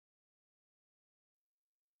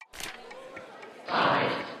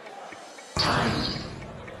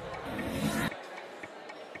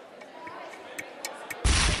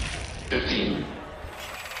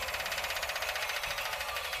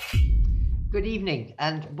Good evening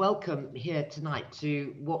and welcome here tonight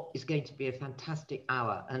to what is going to be a fantastic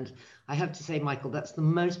hour. And I have to say, Michael, that's the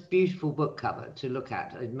most beautiful book cover to look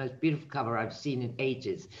at, the most beautiful cover I've seen in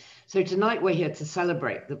ages. So tonight we're here to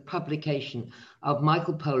celebrate the publication of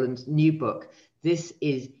Michael Pollan's new book, This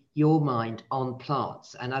Is Your Mind on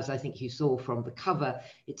Plants. And as I think you saw from the cover,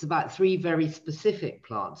 it's about three very specific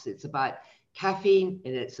plants. It's about caffeine,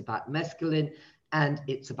 and it's about mescaline, and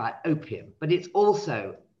it's about opium. But it's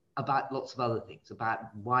also about lots of other things,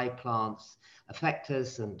 about why plants affect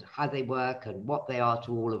us and how they work and what they are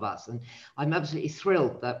to all of us. And I'm absolutely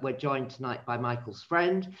thrilled that we're joined tonight by Michael's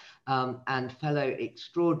friend and fellow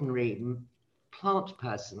extraordinary plant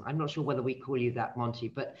person. I'm not sure whether we call you that, Monty,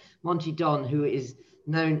 but Monty Don, who is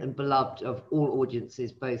known and beloved of all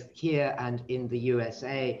audiences, both here and in the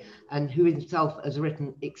USA, and who himself has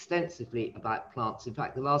written extensively about plants. In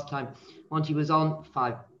fact, the last time Monty was on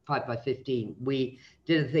 5 by 15, we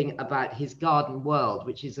did a thing about his garden world,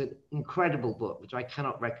 which is an incredible book, which I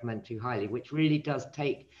cannot recommend too highly, which really does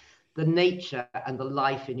take the nature and the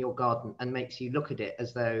life in your garden and makes you look at it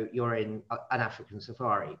as though you're in an African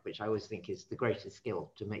safari, which I always think is the greatest skill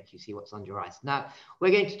to make you see what's under your eyes. Now,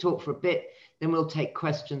 we're going to talk for a bit, then we'll take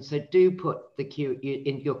questions. So do put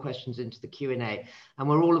your questions into the Q&A. And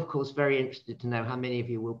we're all, of course, very interested to know how many of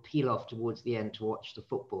you will peel off towards the end to watch the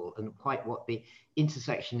football and quite what the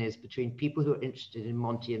intersection is between people who are interested in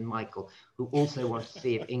Monty and Michael, who also want to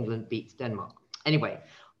see if England beats Denmark. Anyway,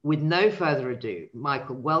 with no further ado,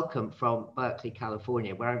 Michael, welcome from Berkeley,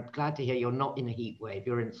 California, where I'm glad to hear you're not in a heat wave.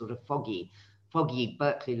 You're in sort of foggy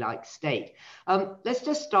Berkeley-like state. Let's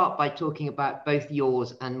just start by talking about both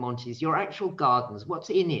yours and Monty's, your actual gardens. What's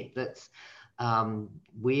in it that's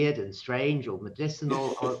weird and strange or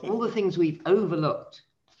medicinal, or all the things we've overlooked?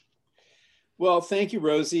 Well, thank you,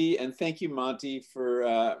 Rosie, and thank you, Monty,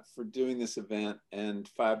 for doing this event, and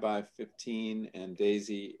 5 by 15 and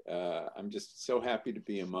Daisy. I'm just so happy to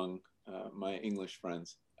be among my English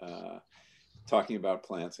friends talking about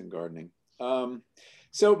plants and gardening.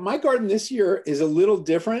 So my garden this year is a little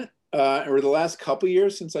different. Over the last couple of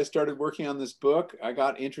years since I started working on this book, I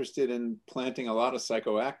got interested in planting a lot of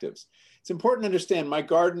psychoactives. It's important to understand my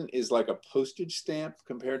garden is like a postage stamp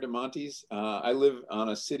compared to Monty's. I live on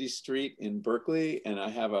a city street in Berkeley, and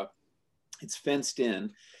it's fenced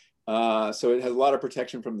in. So it has a lot of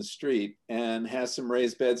protection from the street and has some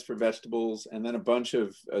raised beds for vegetables and then a bunch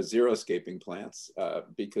of xeriscaping plants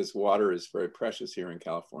because water is very precious here in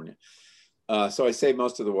California. So I save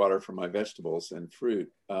most of the water for my vegetables and fruit.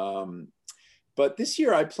 But this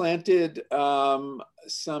year I planted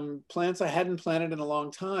some plants I hadn't planted in a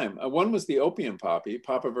long time. One was the opium poppy,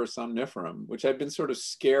 Papaver somniferum, which I've been sort of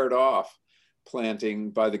scared off planting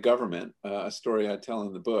by the government, a story I tell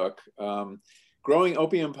in the book. Growing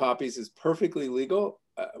opium poppies is perfectly legal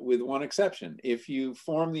with one exception. If you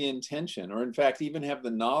form the intention, or in fact, even have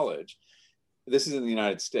the knowledge, this is in the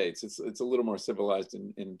United States, it's a little more civilized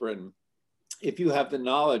in Britain. If you have the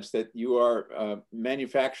knowledge that you are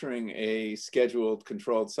manufacturing a scheduled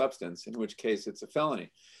controlled substance, in which case it's a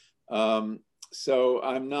felony. So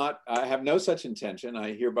I have no such intention,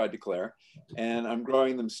 I hereby declare, and I'm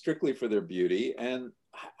growing them strictly for their beauty. And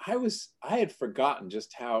I had forgotten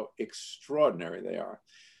just how extraordinary they are.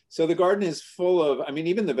 So the garden is full of, I mean,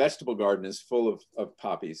 even the vegetable garden is full of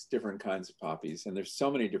poppies, different kinds of poppies. And there's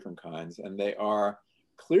so many different kinds, and they are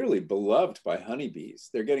clearly beloved by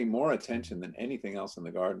honeybees. They're getting more attention than anything else in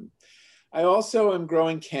the garden. I also am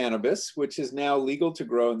growing cannabis, which is now legal to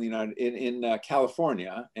grow in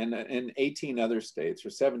California and in 18 other states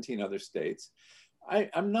or 17 other states.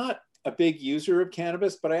 I'm not a big user of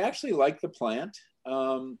cannabis, but I actually like the plant.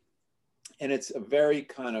 And it's a very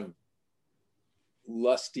kind of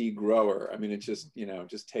lusty grower. I mean, it just,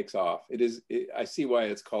 just takes off. I see why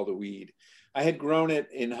it's called a weed. I had grown it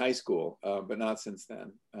in high school, but not since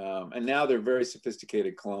then. And now they're very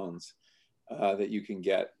sophisticated clones that you can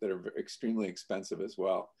get that are extremely expensive as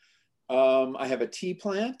well. I have a tea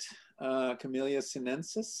plant, Camellia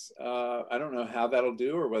sinensis. I don't know how that'll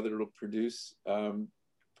do or whether it'll produce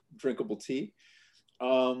drinkable tea.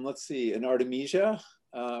 Let's see, an Artemisia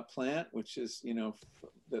plant, which is,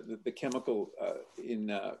 the chemical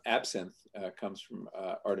in absinthe comes from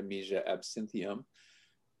Artemisia absinthium.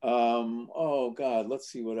 Oh God, let's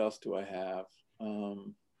see, what else do I have?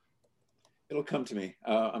 It'll come to me.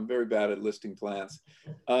 I'm very bad at listing plants.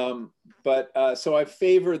 So I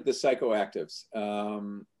favored the psychoactives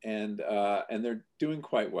and they're doing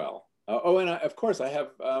quite well. Of course I have,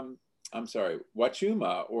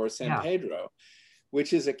 Wachuma or San Pedro,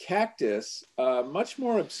 which is a cactus much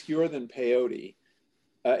more obscure than peyote.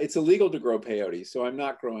 It's illegal to grow peyote, so I'm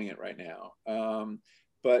not growing it right now.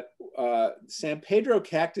 But San Pedro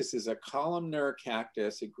cactus is a columnar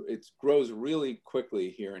cactus. It grows really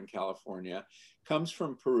quickly here in California, comes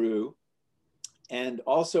from Peru, and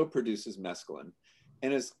also produces mescaline,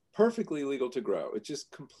 and is perfectly legal to grow. It's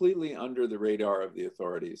just completely under the radar of the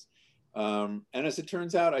authorities. And as it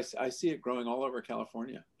turns out, I see it growing all over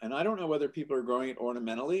California. And I don't know whether people are growing it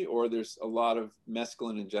ornamentally or there's a lot of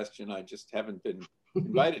mescaline ingestion I just haven't been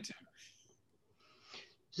invited to.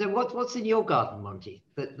 So what's in your garden, Monty,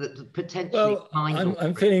 that potentially Well,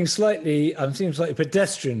 I'm feeling slightly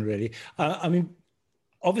pedestrian, really. I mean,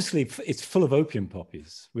 obviously, it's full of opium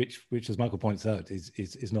poppies, which as Michael points out,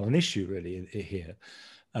 is not an issue really here.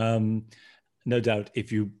 No doubt,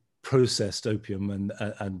 if you processed opium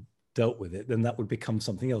and dealt with it, then that would become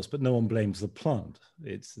something else. But no one blames the plant.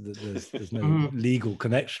 There's no legal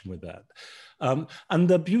connection with that. And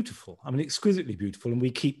they're beautiful. I mean, exquisitely beautiful. And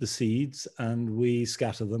we keep the seeds and we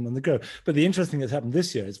scatter them and they grow. But the interesting thing that's happened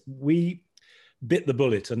this year is we bit the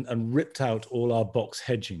bullet and ripped out all our box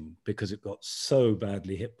hedging because it got so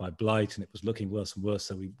badly hit by blight and it was looking worse and worse.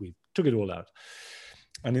 So we took it all out.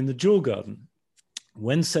 And in the jewel garden,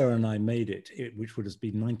 when Sarah and I made it, which would have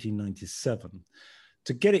been 1997,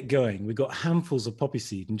 to get it going, we got handfuls of poppy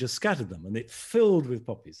seed and just scattered them, and it filled with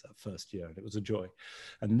poppies that first year, and it was a joy.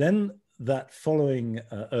 And then that following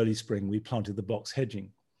early spring, we planted the box hedging.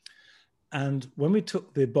 And when we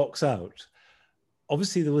took the box out,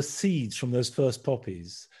 obviously there were seeds from those first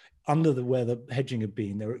poppies under where the hedging had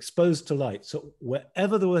been. They were exposed to light. So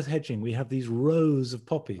wherever there was hedging, we have these rows of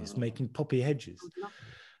poppies making poppy hedges.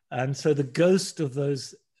 And so the ghost of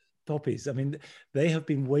those poppies, I mean, they have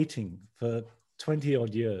been waiting for 20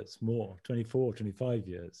 odd years more, 24, 25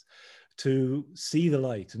 years to see the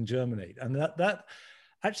light and germinate. And that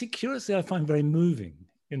actually, curiously, I find very moving.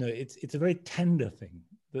 You know, it's a very tender thing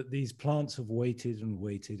that these plants have waited and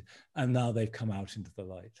waited, and now they've come out into the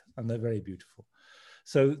light, and they're very beautiful.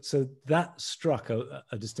 So that struck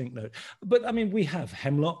a distinct note. But I mean, we have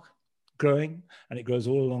hemlock growing, and it grows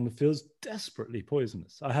all along the fields, desperately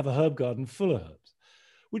poisonous. I have a herb garden full of herbs,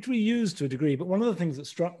 which we use to a degree. But one of the things that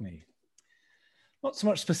struck me, not so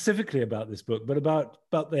much specifically about this book, but about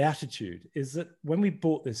the attitude, is that when we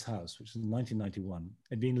bought this house, which was in 1991, it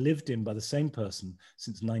had been lived in by the same person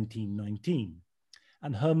since 1919.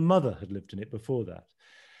 And her mother had lived in it before that.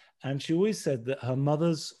 And she always said that her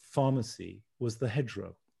mother's pharmacy was the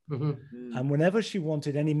hedgerow. Mm-hmm. And whenever she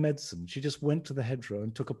wanted any medicine, she just went to the hedgerow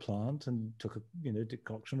and took a plant and took a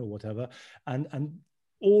decoction or whatever. And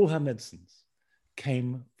all her medicines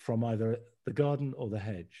came from either the garden or the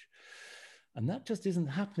hedge. And that just isn't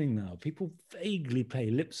happening now. People vaguely pay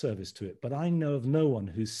lip service to it, but I know of no one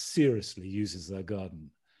who seriously uses their garden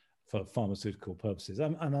for pharmaceutical purposes.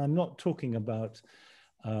 And I'm not talking about,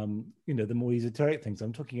 the more esoteric things.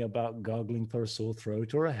 I'm talking about gargling for a sore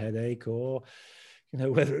throat or a headache or,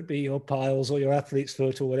 whether it be your piles or your athlete's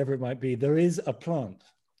foot or whatever it might be. There is a plant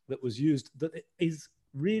that was used that is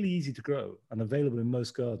really easy to grow and available in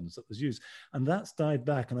most gardens that was used. And that's died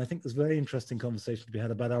back. And I think there's very interesting conversation to be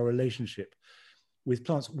had about our relationship with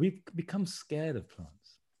plants. We've become scared of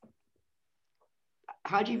plants.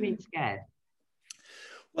 How do you mean scared?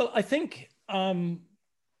 Well, I think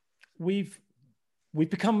we've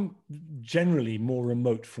become generally more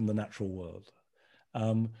remote from the natural world.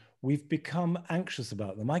 We've become anxious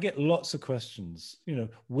about them. I get lots of questions,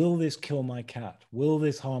 will this kill my cat? Will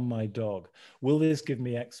this harm my dog? Will this give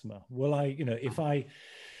me eczema? Will I,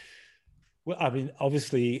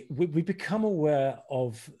 obviously we become aware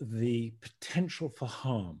of the potential for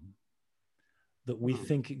harm that we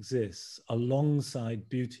think exists alongside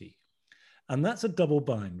beauty. And that's a double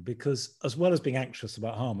bind, because as well as being anxious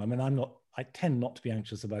about harm, I tend not to be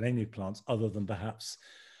anxious about any plants other than perhaps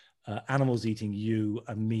animals eating you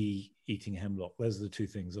and me eating hemlock. Those are the two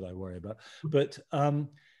things that I worry about. But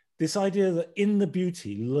this idea that in the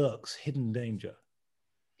beauty lurks hidden danger.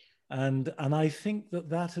 And I think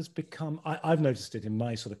that has become, I've noticed it in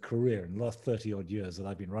my sort of career in the last 30 odd years that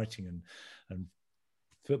I've been writing and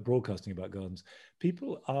broadcasting about gardens.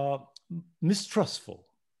 People are mistrustful.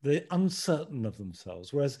 They're uncertain of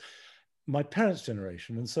themselves. Whereas my parents'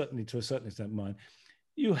 generation, and certainly to a certain extent mine,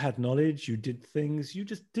 you had knowledge, you did things, you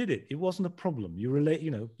just did it. It wasn't a problem. You relate,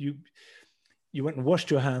 you went and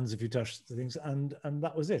washed your hands if you touched the things, and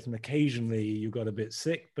that was it. And occasionally you got a bit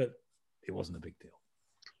sick, but it wasn't a big deal.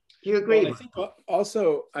 Do you agree? Well, I think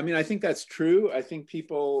also, I think that's true. I think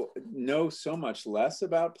people know so much less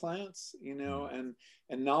about plants, and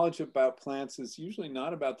knowledge about plants is usually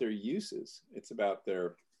not about their uses. It's about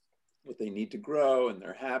what they need to grow and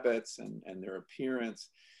their habits and their appearance.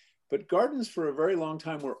 But gardens for a very long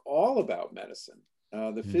time were all about medicine.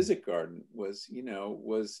 the physic garden was,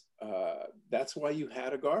 that's why you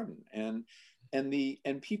had a garden.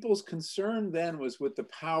 And people's concern then was with the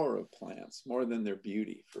power of plants more than their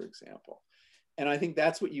beauty, for example. And I think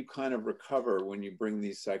that's what you kind of recover when you bring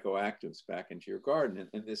these psychoactives back into your garden,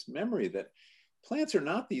 and this memory that plants are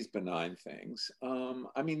not these benign things.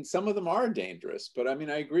 I mean, some of them are dangerous, but I mean,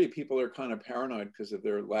 I agree, people are kind of paranoid because of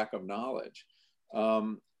their lack of knowledge.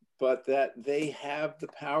 But that they have the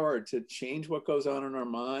power to change what goes on in our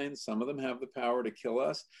minds. Some of them have the power to kill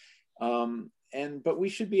us. But we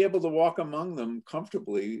should be able to walk among them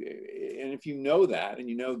comfortably. And if you know that, and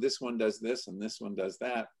you know this one does this and this one does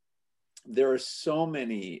that, there are so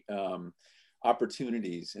many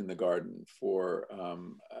opportunities in the garden for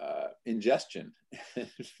ingestion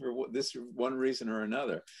for this one reason or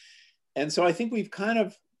another. And so I think we've kind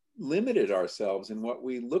of limited ourselves in what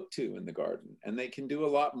we look to in the garden, and they can do a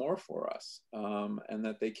lot more for us, and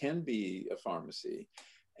that they can be a pharmacy,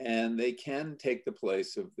 and they can take the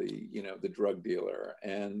place of the drug dealer.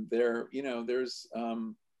 And there's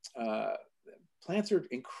plants are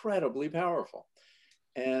incredibly powerful,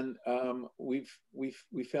 and we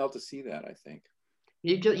failed to see that, I think.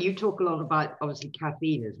 You talk a lot about, obviously,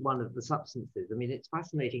 caffeine as one of the substances. I mean, it's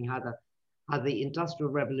fascinating how the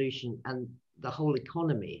Industrial Revolution and the whole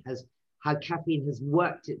economy how caffeine has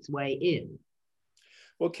worked its way in.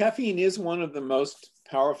 Well, caffeine is one of the most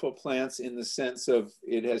powerful plants in the sense of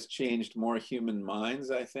it has changed more human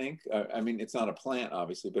minds, I think. I mean, it's not a plant,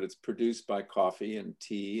 obviously, but it's produced by coffee and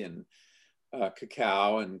tea and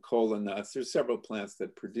cacao and cola nuts. There's several plants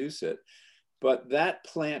that produce it. But that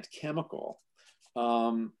plant chemical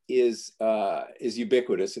is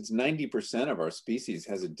ubiquitous. It's 90% of our species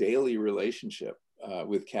has a daily relationship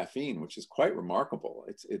with caffeine, which is quite remarkable.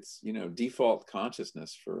 It's default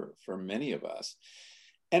consciousness for many of us.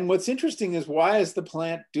 And what's interesting is, why is the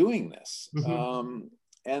plant doing this? Mm-hmm.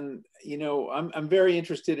 I'm very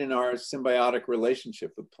interested in our symbiotic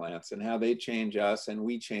relationship with plants and how they change us and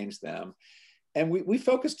we change them. And we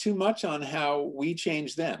focus too much on how we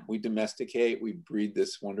change them. We domesticate, we breed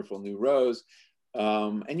this wonderful new rose.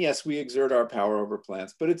 And yes, we exert our power over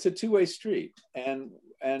plants, but it's a two-way street. And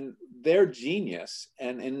their genius,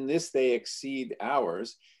 and in this they exceed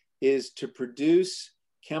ours, is to produce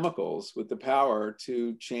chemicals with the power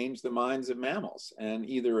to change the minds of mammals and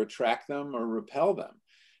either attract them or repel them,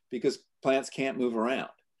 because plants can't move around.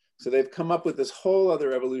 So they've come up with this whole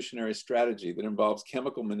other evolutionary strategy that involves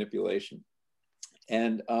chemical manipulation.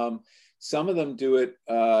 And some of them do it,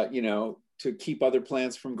 to keep other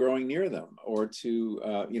plants from growing near them, or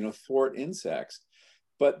to, thwart insects.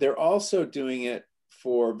 But they're also doing it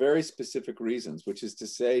for very specific reasons, which is to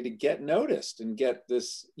say, to get noticed and get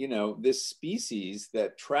this, this species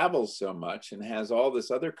that travels so much and has all this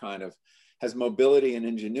other has mobility and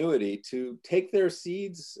ingenuity, to take their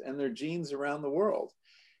seeds and their genes around the world.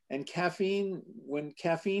 And when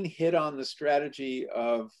caffeine hit on the strategy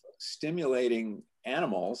of stimulating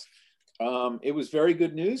animals, it was very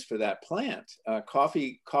good news for that plant.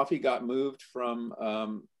 Coffee got moved from,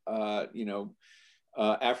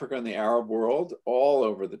 Africa and the Arab world all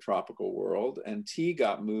over the tropical world, and tea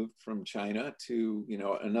got moved from China to,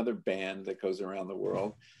 another band that goes around the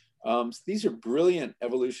world. So these are brilliant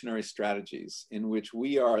evolutionary strategies in which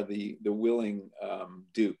we are the willing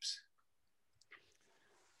dupes.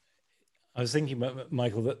 I was thinking,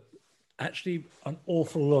 Michael, that actually an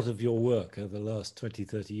awful lot of your work over the last 20,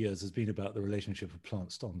 30 years has been about the relationship of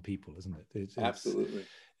plants on people, isn't it? Absolutely.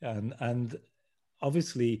 And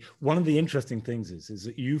obviously, one of the interesting things is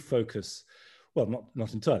that you focus, well,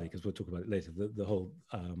 not entirely, because we'll talk about it later, the whole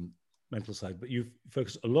mental side, but you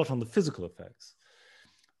focus a lot on the physical effects.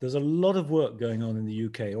 There's a lot of work going on in the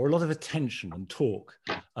UK, or a lot of attention and talk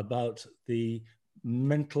about the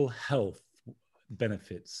mental health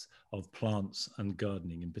benefits of plants and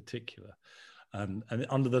gardening in particular, and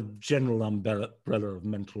under the general umbrella of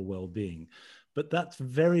mental well-being. But that's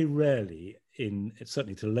very rarely,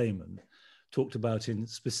 certainly to laymen, talked about in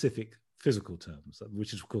specific physical terms,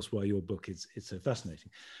 which is of course why your book is so fascinating.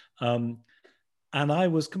 And I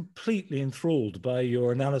was completely enthralled by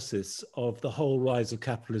your analysis of the whole rise of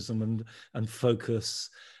capitalism and focus,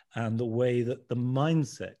 and the way that the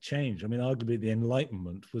mindset changed. I mean, arguably the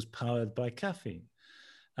Enlightenment was powered by caffeine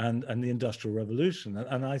and the Industrial Revolution.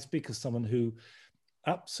 And I speak as someone who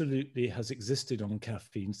absolutely has existed on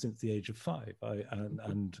caffeine since the age of 5.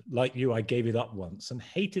 And like you, I gave it up once and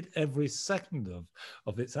hated every second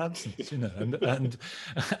of its absence, and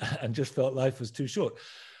just felt life was too short.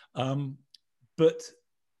 But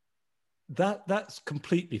that's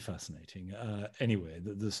completely fascinating. Anyway,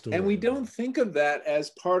 the story. And we don't think of that as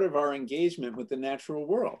part of our engagement with the natural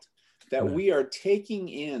world. that Right. we are taking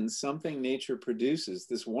in something nature produces,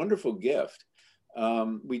 this wonderful gift.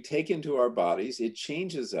 We take into our bodies, it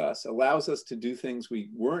changes us, allows us to do things we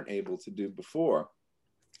weren't able to do before.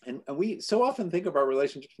 And we so often think of our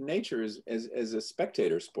relationship to nature as a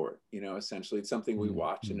spectator sport, you know, essentially it's something we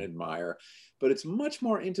watch and admire, but it's much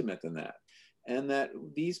more intimate than that. And that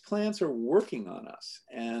these plants are working on us,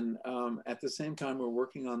 and at the same time we're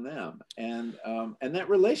working on them, and that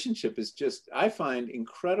relationship is just, I find,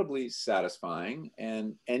 incredibly satisfying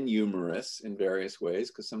and humorous in various ways,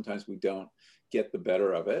 because sometimes we don't get the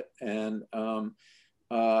better of it, and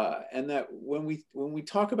that when we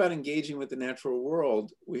talk about engaging with the natural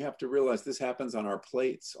world, we have to realize this happens on our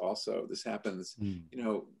plates also. This happens, you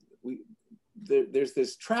know, there's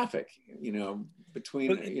this traffic, you know,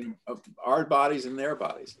 between our bodies and their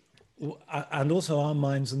bodies. And also our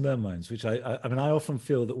minds and their minds, which I mean, I often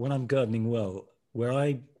feel that when I'm gardening well, where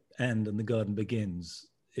I end and the garden begins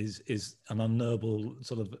is an unknowable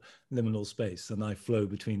sort of liminal space, and I flow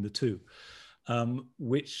between the two,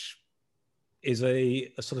 which is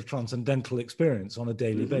a sort of transcendental experience on a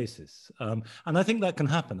daily basis. And I think that can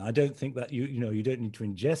happen. I don't think that you don't need to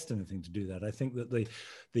ingest anything to do that. I think that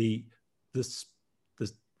the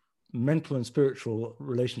mental and spiritual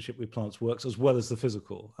relationship with plants works as well as the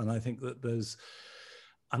physical. And I think that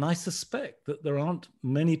and I suspect that there aren't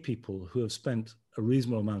many people who have spent a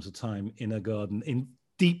reasonable amount of time in a garden,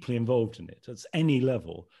 deeply involved in it at any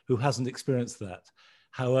level, who hasn't experienced that,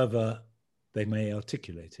 however they may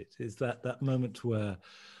articulate it. Is that moment where,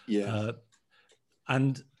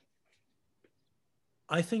 and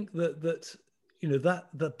I think that you know, that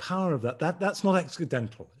the power of that's not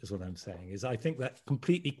accidental, is what I'm saying. Is I think that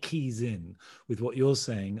completely keys in with what you're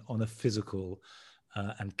saying on a physical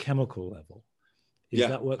and chemical level.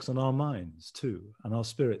 That works on our minds too, and our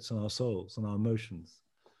spirits and our souls and our emotions.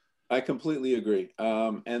 I completely agree.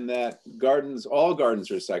 And that all gardens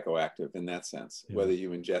are psychoactive in that sense, whether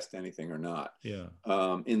you ingest anything or not.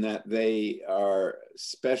 In that they are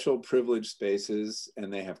special privileged spaces,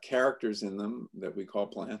 and they have characters in them that we call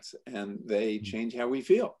plants, and they change how we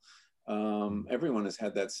feel. Everyone has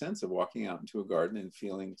had that sense of walking out into a garden and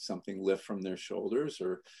feeling something lift from their shoulders,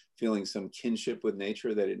 or feeling some kinship with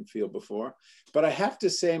nature they didn't feel before. But I have to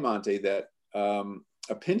say, Monty, that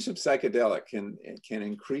a pinch of psychedelic can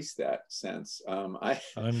increase that sense.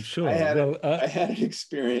 I'm sure. I had an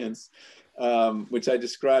experience, which I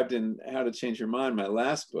described in How to Change Your Mind, my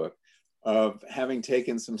last book, of having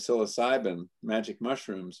taken some psilocybin, magic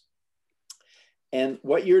mushrooms. And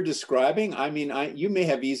what you're describing, I mean, you may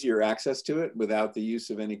have easier access to it without the use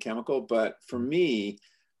of any chemical, but for me,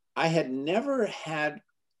 I had never had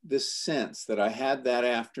the sense that I had that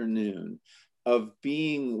afternoon of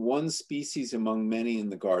being one species among many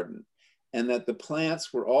in the garden, and that the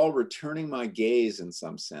plants were all returning my gaze in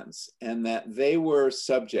some sense, and that they were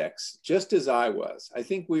subjects just as I was. I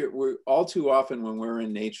think we're all too often, when we're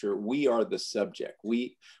in nature, we are the subject.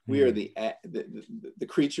 We are the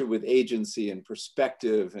creature with agency and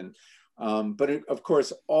perspective, and but of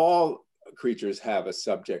course all creatures have a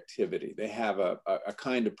subjectivity. They have a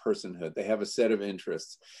kind of personhood. They have a set of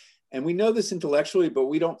interests. And we know this intellectually, but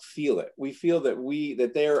we don't feel it. We feel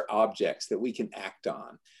that they are objects that we can act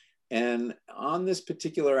on. And on this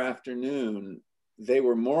particular afternoon, they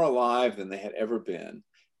were more alive than they had ever been.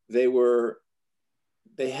 They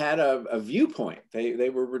had a viewpoint. They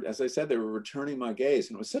were, as I said, they were returning my gaze.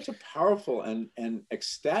 And it was such a powerful and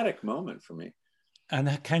ecstatic moment for me.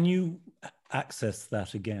 And can you access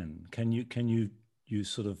that again? Can you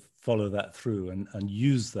sort of follow that through and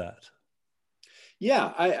use that?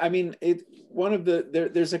 Yeah, I mean,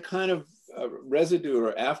 there's a kind of residue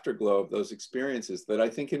or afterglow of those experiences that I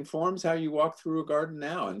think informs how you walk through a garden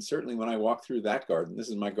now. And certainly when I walk through that garden, this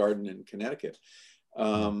is my garden in Connecticut,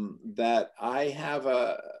 that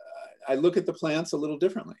I look at the plants a little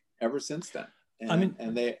differently ever since then. And, I mean,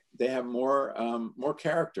 and they have more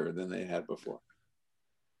character than they had before.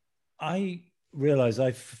 I realize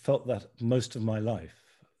I've felt that most of my life.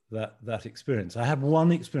 That experience. I had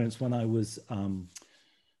one experience when I was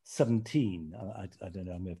 17. I don't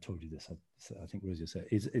know, I may have told you this. I think Rosie said,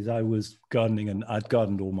 is I was gardening, and I'd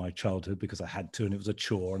gardened all my childhood because I had to, and it was a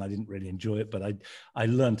chore, and I didn't really enjoy it, but I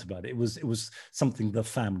learned about it. It was something the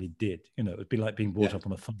family did. You know, it'd be like being brought up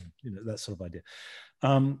on a farm, you know, that sort of idea.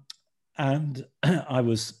 And I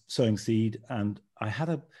was sowing seed, and I had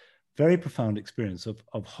a very profound experience of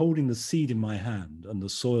holding the seed in my hand, and the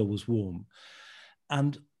soil was warm,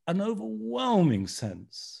 and an overwhelming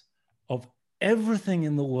sense of everything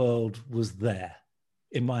in the world was there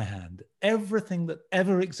in my hand. Everything that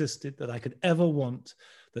ever existed, that I could ever want,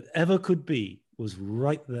 that ever could be, was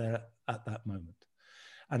right there at that moment.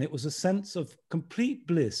 And it was a sense of complete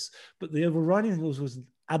bliss, but the overriding thing was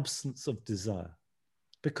absence of desire,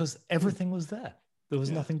 because everything was there. There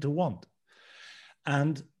was nothing to want.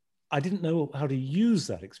 And I didn't know how to use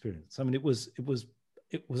that experience. I mean, it was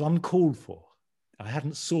uncalled for. I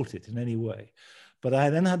hadn't sought it in any way. But I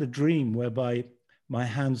then had a dream whereby my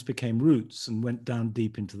hands became roots and went down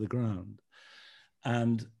deep into the ground.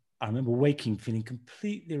 And I remember waking, feeling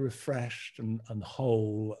completely refreshed and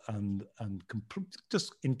whole and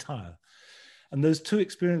just entire. And those two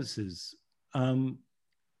experiences, I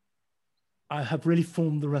have really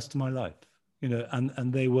formed the rest of my life, you know,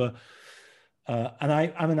 and they were, and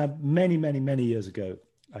I mean, many years ago,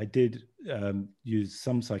 I did use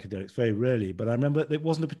some psychedelics, very rarely, but I remember it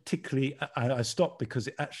wasn't a particularly, I stopped because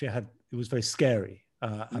it was very scary.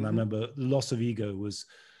 And I remember loss of ego was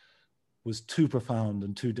too profound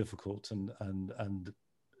and too difficult, and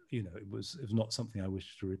you know, it was not something I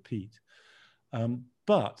wished to repeat.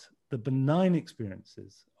 But the benign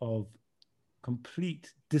experiences of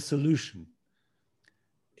complete dissolution,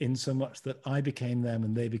 in so much that I became them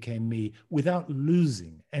and they became me, without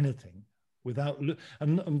losing anything,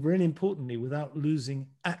 and really importantly, without losing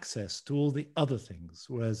access to all the other things.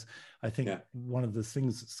 Whereas I think one of the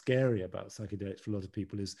things that's scary about psychedelics for a lot of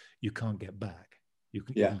people is you can't get back. You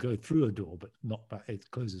can go through a door, but not back. It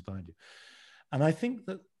closes behind you. And I think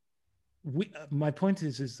that my point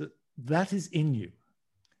is that is in you.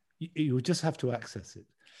 You just have to access it.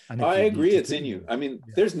 And I agree, it's in you. I mean,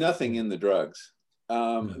 there's nothing in the drugs.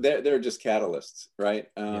 They're just catalysts, right?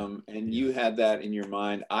 And you had that in your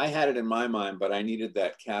mind. I had it in my mind, but I needed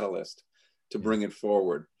that catalyst to bring it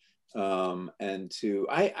forward. I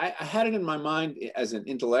had it in my mind as an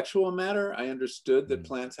intellectual matter. I understood that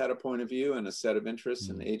plants had a point of view and a set of interests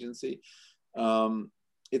and agency.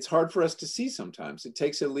 It's hard for us to see sometimes. It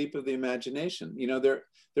takes a leap of the imagination. You know,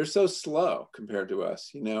 they're so slow compared to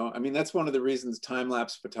us, you know? I mean, that's one of the reasons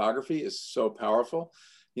time-lapse photography is so powerful.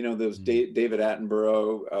 You know, those David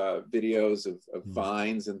Attenborough videos of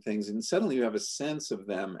vines and things, and suddenly you have a sense of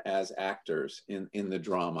them as actors in the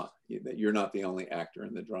drama. You're not the only actor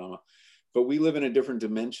in the drama, but we live in a different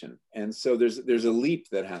dimension, and so there's a leap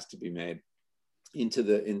that has to be made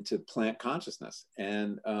into plant consciousness.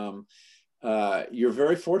 And you're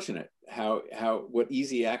very fortunate what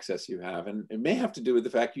easy access you have, and it may have to do with the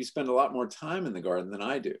fact you spend a lot more time in the garden than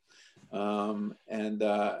I do.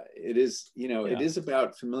 It is, you know, it is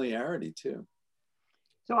about familiarity too.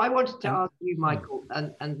 So I wanted to ask you, Michael,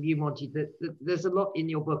 and you, Monty, that there's a lot in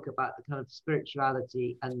your book about the kind of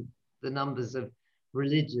spirituality and the numbers of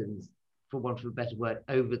religions, for want of a better word,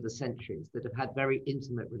 over the centuries that have had very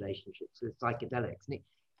intimate relationships with psychedelics. And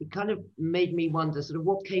it kind of made me wonder sort of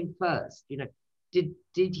what came first, you know, did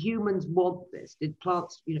humans want this? Did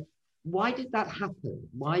plants, you know, why did that happen?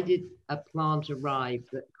 Why did a plant arrive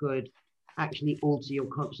that could actually alter your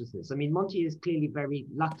consciousness? I mean, Monty is clearly very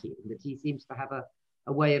lucky in that he seems to have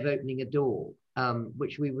a way of opening a door,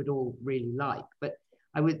 which we would all really like. But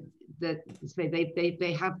I would say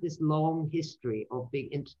they have this long history of being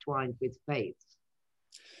intertwined with faiths.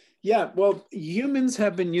 Yeah, well, humans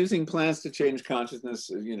have been using plants to change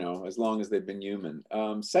consciousness, you know, as long as they've been human.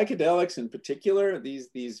 Psychedelics in particular,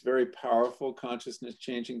 these very powerful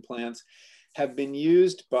consciousness-changing plants have been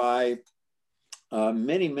used by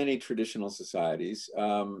many traditional societies.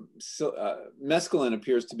 Mescaline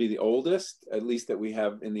appears to be the oldest, at least that we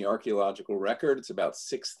have in the archaeological record. It's about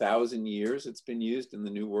 6,000 years it's been used in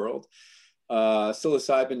the New World.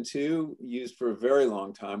 Psilocybin too, used for a very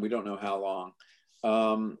long time. We don't know how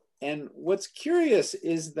long. And what's curious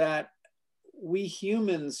is that we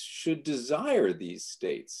humans should desire these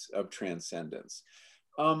states of transcendence.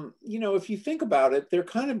 You know, if you think about it, they're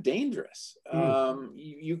kind of dangerous.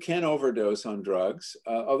 You can overdose on drugs,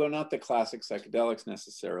 although not the classic psychedelics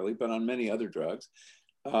necessarily, but on many other drugs,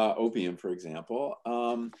 opium, for example.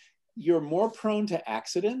 You're more prone to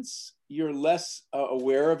accidents. You're less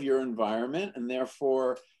aware of your environment and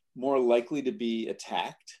therefore more likely to be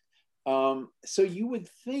attacked. So you would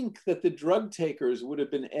think that the drug takers would have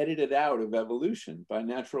been edited out of evolution by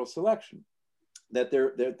natural selection, that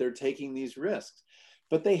they're taking these risks,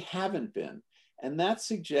 but they haven't been. And that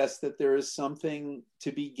suggests that there is something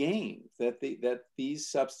to be gained, that these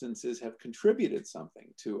substances have contributed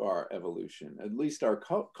something to our evolution, at least our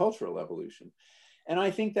cultural evolution. And I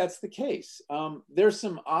think that's the case. There's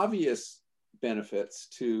some obvious benefits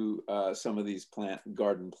to some of these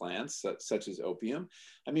garden plants, such as opium.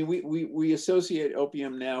 I mean, we associate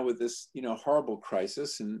opium now with this, you know, horrible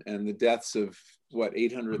crisis and the deaths of what,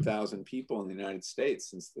 800,000 people in the United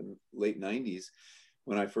States since the late 90s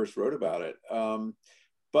when I first wrote about it.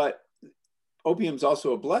 But opium's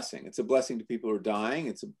also a blessing. It's a blessing to people who are dying.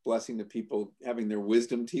 It's a blessing to people having their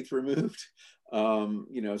wisdom teeth removed.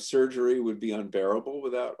 You know, surgery would be unbearable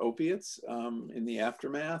without opiates in the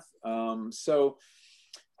aftermath. So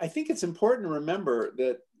I think it's important to remember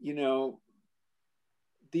that, you know,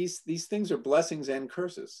 these things are blessings and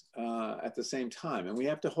curses at the same time. And we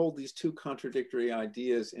have to hold these two contradictory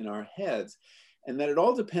ideas in our heads, and that it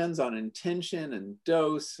all depends on intention and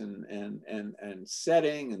dose and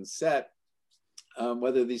setting and set,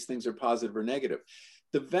 whether these things are positive or negative.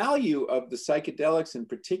 The value of the psychedelics in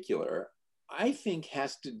particular, I think,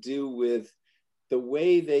 has to do with the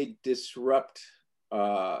way they disrupt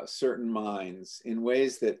certain minds in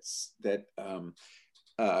ways that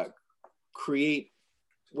create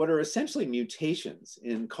what are essentially mutations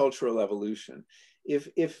in cultural evolution.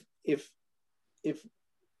 If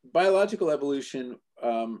biological evolution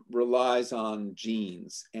relies on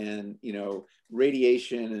genes, and, you know,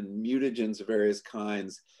 radiation and mutagens of various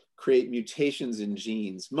kinds create mutations in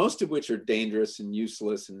genes, most of which are dangerous and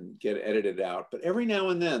useless and get edited out. But every now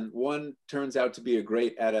and then one turns out to be a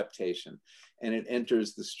great adaptation, and it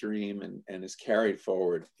enters the stream and is carried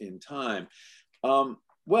forward in time.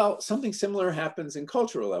 Well, something similar happens in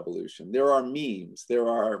cultural evolution. There are memes, there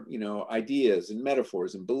are, you know, ideas and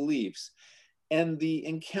metaphors and beliefs. And the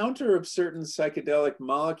encounter of certain psychedelic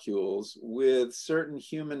molecules with certain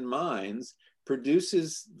human minds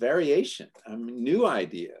produces variation, new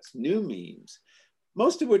ideas, new memes,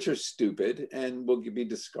 most of which are stupid and will be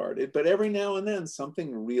discarded. But every now and then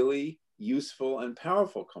something really useful and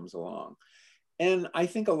powerful comes along. And I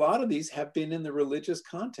think a lot of these have been in the religious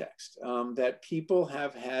context, that people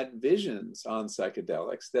have had visions on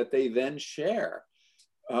psychedelics that they then share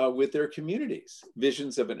with their communities,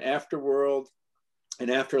 visions of an afterworld, an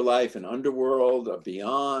afterlife, an underworld, a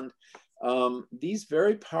beyond. These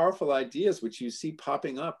very powerful ideas, which you see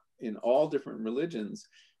popping up in all different religions,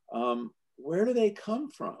 where do they come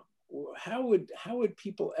from? How would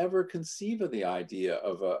people ever conceive of the idea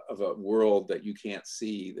of a world that you can't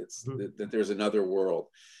see, that there's another world?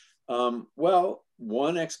 Well,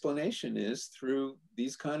 one explanation is through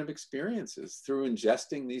these kind of experiences, through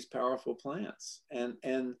ingesting these powerful plants.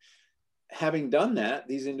 And having done that,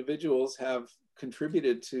 these individuals have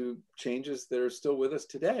contributed to changes that are still with us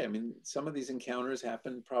today. I mean, some of these encounters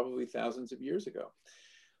happened probably thousands of years ago.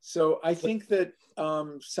 So I think that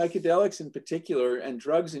psychedelics in particular, and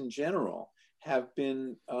drugs in general, have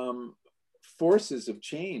been forces of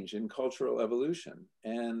change in cultural evolution.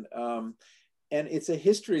 And it's a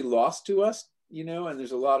history lost to us, you know, and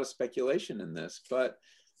there's a lot of speculation in this, but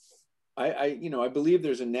I believe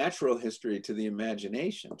there's a natural history to the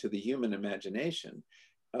imagination, to the human imagination.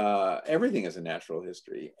 Everything is a natural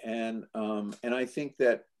history, and I think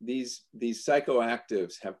that these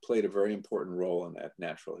psychoactives have played a very important role in that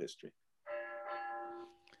natural history.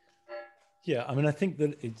 Yeah, I mean, I think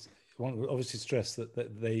that it's obviously stress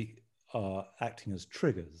that they are acting as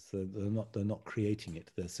triggers. They're not creating it.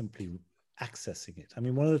 They're simply accessing it. I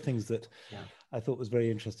mean, one of the things that I thought was very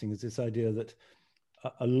interesting is this idea that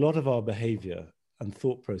a lot of our behavior and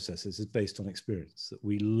thought processes is based on experience, that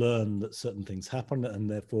we learn that certain things happen, and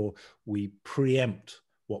therefore we preempt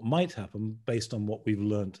what might happen based on what we've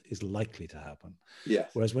learned is likely to happen.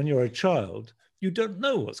 Yes. Whereas when you're a child, you don't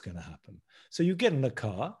know what's going to happen. So you get in a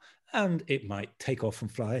car and it might take off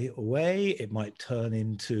and fly away. It might turn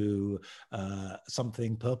into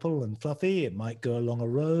something purple and fluffy. It might go along a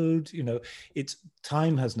road. You know,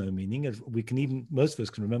 time has no meaning. Most of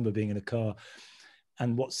us can remember being in a car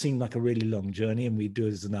and what seemed like a really long journey, and we do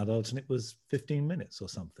it as an adult, and it was 15 minutes or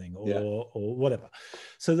something, or whatever.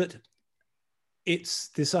 So that it's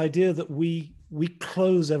this idea that we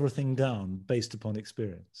close everything down based upon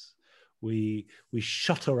experience. We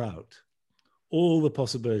shutter out all the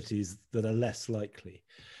possibilities that are less likely.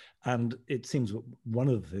 And it seems one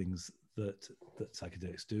of the things that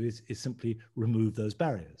psychedelics do is simply remove those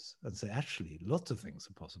barriers and say, actually, lots of things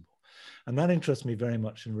are possible. And that interests me very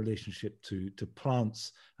much in relationship to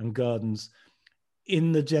plants and gardens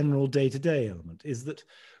in the general day-to-day element, is that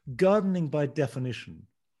gardening by definition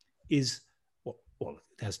is, well,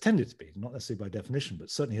 it has tended to be, not necessarily by definition, but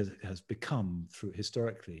certainly has become through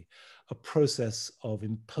historically a process of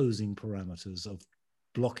imposing parameters, of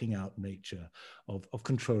blocking out nature, of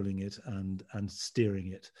controlling it and steering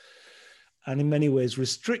it, and in many ways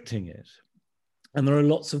restricting it. And there are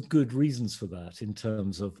lots of good reasons for that in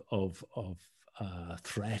terms of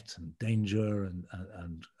threat and danger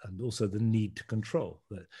and also the need to control,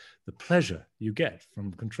 the pleasure you get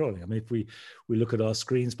from controlling. I mean, if we look at our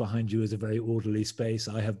screens behind you as a very orderly space,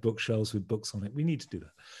 I have bookshelves with books on it. We need to do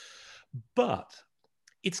that. But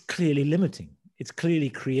it's clearly limiting it's clearly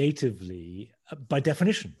creatively, by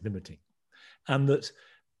definition, limiting. And that,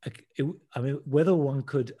 I mean, whether one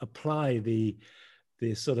could apply the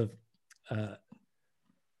sort of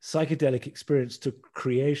psychedelic experience to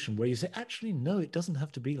creation, where you say, actually, no, it doesn't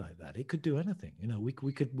have to be like that. It could do anything. You know, we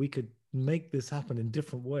could make this happen in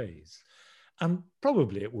different ways. And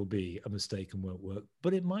probably it will be a mistake and won't work,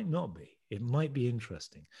 but it might not be. It might be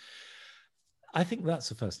interesting. I think that's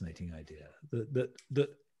a fascinating idea, that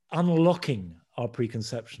unlocking our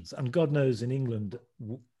preconceptions, and God knows in England,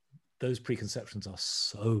 those preconceptions are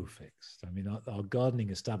so fixed. I mean, our gardening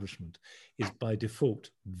establishment is by default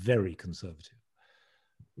very conservative.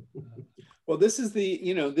 Well, this is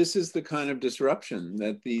the kind of disruption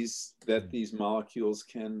that these molecules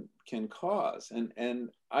can cause, and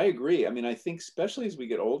I agree. I mean, I think especially as we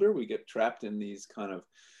get older, we get trapped in these kind of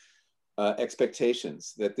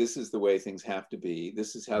expectations that this is the way things have to be.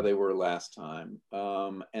 This is how they were last time,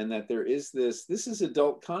 and that there is this is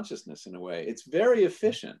adult consciousness in a way. It's very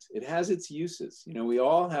efficient. It has its uses. You know, we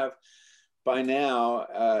all have by now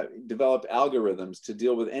developed algorithms to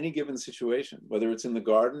deal with any given situation, whether it's in the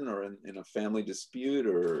garden or in a family dispute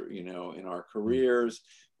or, you know, in our careers.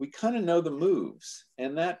 We kind of know the moves,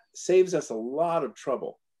 and that saves us a lot of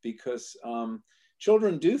trouble because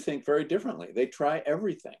children do think very differently. They try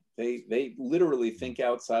everything. They literally think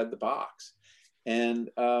outside the box, and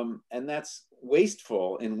that's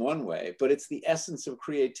wasteful in one way, but it's the essence of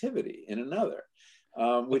creativity in another.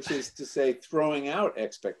 Which is to say, throwing out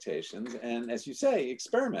expectations and, as you say,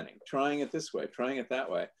 experimenting, trying it this way, trying it that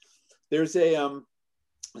way. There's a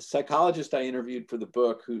psychologist I interviewed for the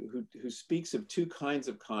book who speaks of two kinds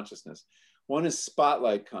of consciousness. One is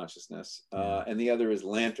spotlight consciousness, and the other is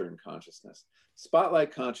lantern consciousness.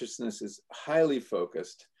 Spotlight consciousness is highly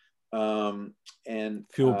focused and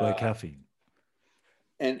fueled by caffeine,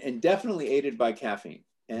 and definitely aided by caffeine,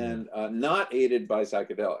 and not aided by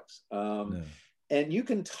psychedelics. No. And you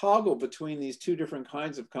can toggle between these two different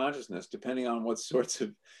kinds of consciousness depending on what sorts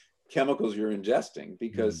of chemicals you're ingesting,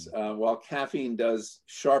 because while caffeine does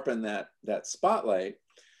sharpen that spotlight,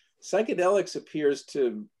 psychedelics appears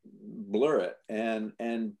to blur it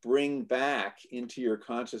and bring back into your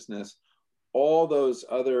consciousness all those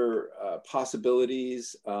other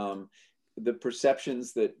possibilities, the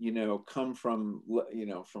perceptions that, you know, come from, you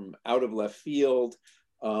know, from out of left field.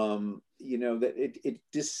 You know, that it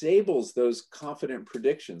disables those confident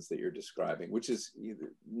predictions that you're describing, which is,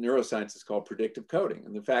 neuroscience is called predictive coding.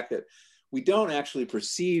 And the fact that we don't actually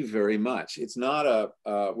perceive very much. It's not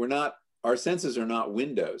our senses are not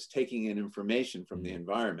windows taking in information from the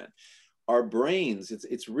environment. Our brains,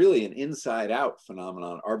 it's really an inside out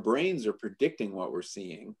phenomenon. Our brains are predicting what we're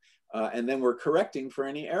seeing. And then we're correcting for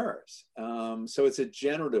any errors. So it's a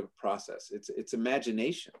generative process. It's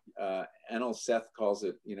imagination. Anil Seth calls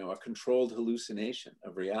it, you know, a controlled hallucination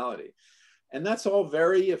of reality. And that's all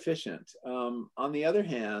very efficient. On the other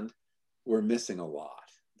hand, we're missing a lot.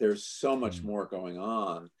 There's so much more going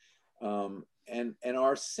on. And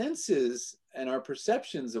our senses and our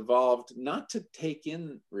perceptions evolved not to take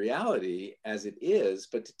in reality as it is,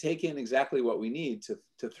 but to take in exactly what we need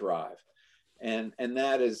to thrive. And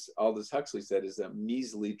that, is, Aldous Huxley said, is a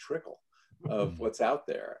measly trickle of what's out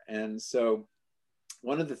there. And so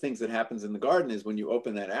one of the things that happens in the garden is when you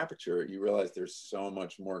open that aperture, you realize there's so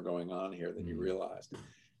much more going on here than you realized.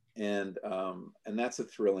 And that's a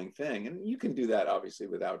thrilling thing. And you can do that obviously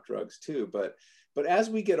without drugs too. But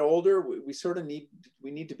as we get older, we sort of need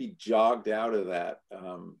to be jogged out of that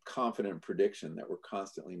confident prediction that we're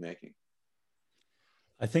constantly making.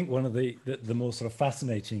 I think one of the more sort of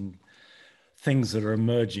fascinating things that are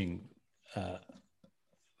emerging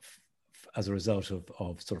as a result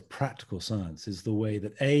of sort of practical science is the way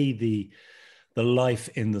that the life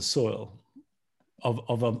in the soil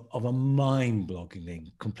of a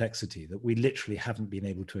mind-boggling complexity that we literally haven't been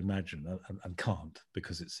able to imagine and can't,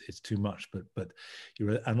 because it's too much. But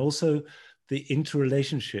and also the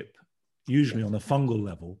interrelationship, usually on a fungal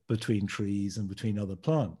level, between trees and between other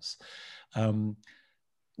plants,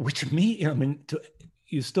 which to me, I mean,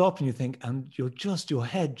 you stop and you think, and your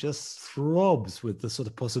head just throbs with the sort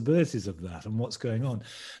of possibilities of that and what's going on.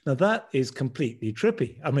 Now that is completely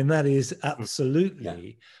trippy. I mean, that is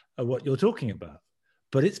absolutely what you're talking about,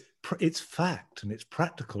 but it's fact and it's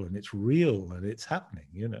practical and it's real and it's happening,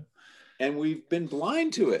 you know. And we've been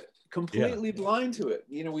blind to it, completely blind to it.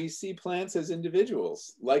 You know, we see plants as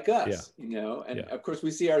individuals like us, you know, and of course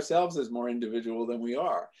we see ourselves as more individual than we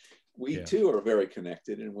are. We too are very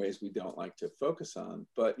connected in ways we don't like to focus on.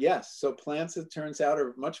 But yes, so plants, it turns out,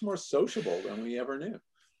 are much more sociable than we ever knew.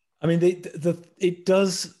 I mean, the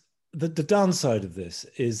downside of this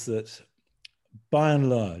is that by and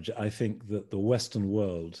large, I think that the Western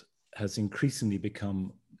world has increasingly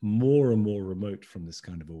become more and more remote from this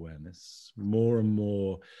kind of awareness, more and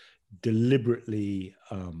more deliberately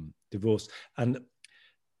divorced. And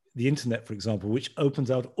the internet, for example, which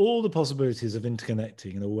opens out all the possibilities of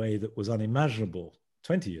interconnecting in a way that was unimaginable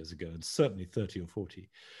 20 years ago, and certainly 30 or 40,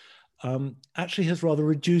 actually has rather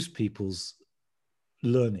reduced people's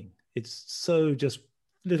learning. It's so just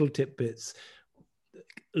little tidbits,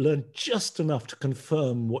 learn just enough to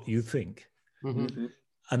confirm what you think, Mm-hmm.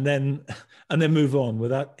 and then move on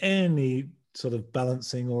without any sort of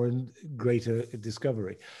balancing or greater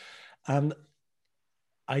discovery. And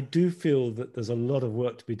I do feel that there's a lot of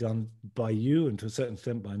work to be done by you, and to a certain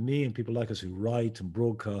extent by me and people like us who write and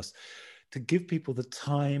broadcast, to give people the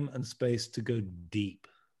time and space to go deep,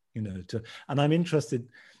 and I'm interested.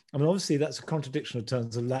 I mean, obviously that's a contradiction in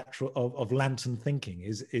terms of of lantern thinking,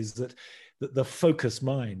 is that the focused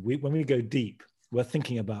mind, when we go deep, we're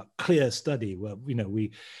thinking about clear study, where,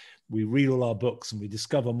 we read all our books and we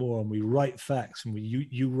discover more, and we write facts, and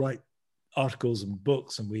you write articles and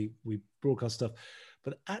books, and we broadcast stuff.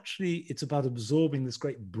 But actually it's about absorbing this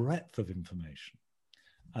great breadth of information.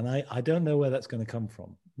 And I don't know where that's going to come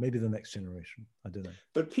from. Maybe the next generation. I don't know.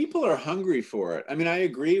 But people are hungry for it. I mean, I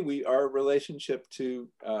agree. Our relationship to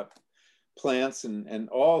plants and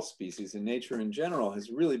all species and nature in general has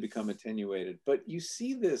really become attenuated. But you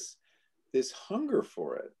see this hunger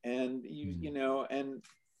for it, and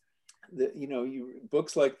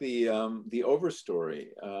books like the Overstory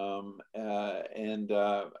and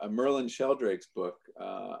Merlin Sheldrake's book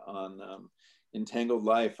on Entangled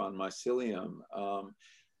Life on mycelium.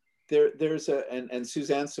 There's and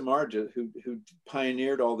Suzanne Simard, who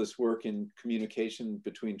pioneered all this work in communication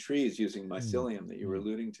between trees using mycelium that you were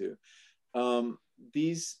alluding to.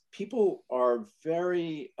 These people are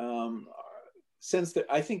very sense that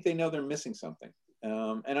I think they know they're missing something.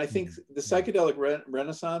 And I think the psychedelic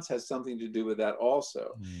renaissance has something to do with that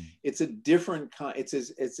also. It's a different kind,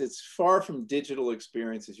 it's far from digital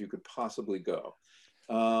experience as you could possibly go.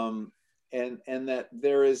 And that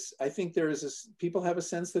I think people have a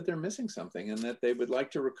sense that they're missing something and that they would like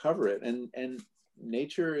to recover it. And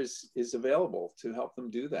nature is available to help them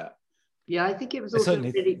do that. Yeah, I think it was also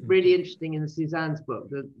really, really interesting in Suzanne's book,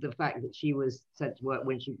 the fact that she was sent to work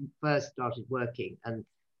when she first started working, and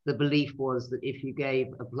the belief was that if you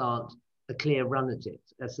gave a plant a clear run at it,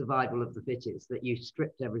 a survival of the fittest, that you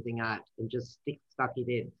stripped everything out and just stuck it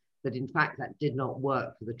in, that in fact that did not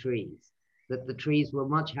work for the trees, that the trees were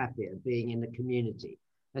much happier being in a community.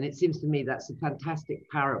 And it seems to me that's a fantastic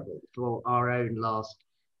parable for our own last,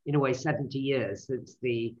 in a way, 70 years since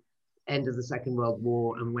the end of the Second World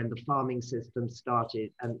War, and when the farming system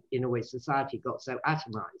started, and in a way society got so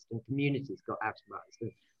atomized and communities got atomized.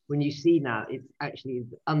 And when you see now, it's actually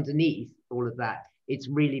underneath all of that, it's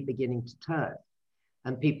really beginning to turn.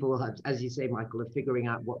 And people have, as you say, Michael, are figuring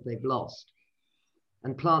out what they've lost.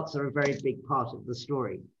 And plants are a very big part of the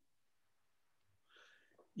story.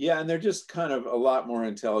 Yeah, and they're just kind of a lot more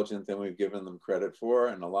intelligent than we've given them credit for,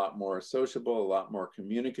 and a lot more sociable, a lot more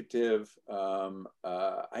communicative.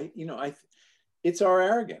 It's our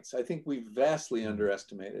arrogance. I think we've vastly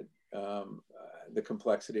underestimated the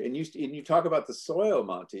complexity. And you talk about the soil,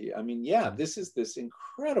 Monty. I mean, yeah, this is this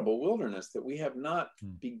incredible wilderness that we have not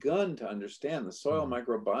begun to understand, the soil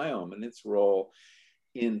microbiome and its role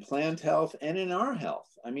in plant health and in our health.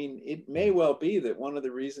 I mean, it may well be that one of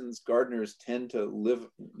the reasons gardeners tend to live,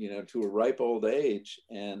 to a ripe old age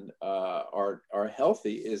and are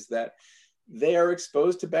healthy is that they are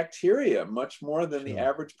exposed to bacteria much more than the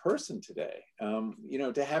average person today.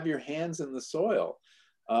 To have your hands in the soil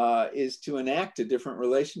is to enact a different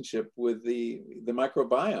relationship with the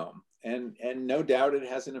microbiome. And no doubt it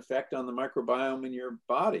has an effect on the microbiome in your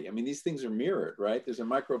body. I mean, these things are mirrored, right? There's a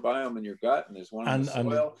microbiome in your gut, and there's one in the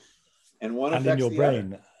soil, and one affects in your the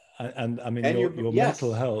brain. other. And I mean, your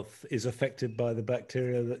mental health is affected by the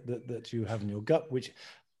bacteria that you have in your gut, which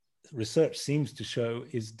research seems to show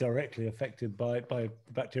is directly affected by the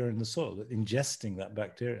bacteria in the soil. That ingesting that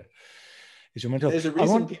bacteria is your mental health. There's a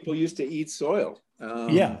reason people used to eat soil.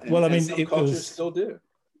 And some cultures still do.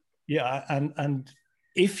 Yeah, and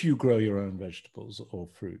if you grow your own vegetables or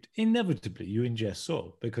fruit, inevitably you ingest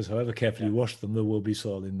soil, because however carefully you wash them, there will be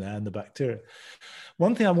soil in there and the bacteria.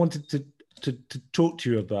 One thing I wanted to talk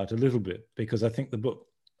to you about a little bit, because I think the book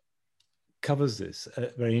covers this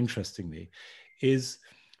very interestingly, is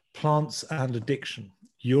plants and addiction.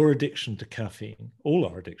 Your addiction to caffeine, all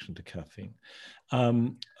our addiction to caffeine.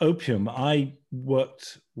 Opium, I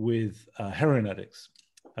worked with heroin addicts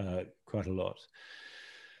quite a lot.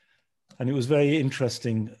 And it was very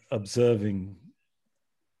interesting observing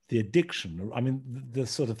the addiction. I mean, the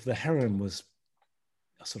sort of the heroin was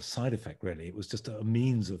a sort of side effect, really. It was just a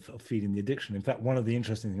means of feeding the addiction. In fact, one of the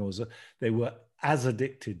interesting things was that they were as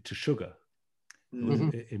addicted to sugar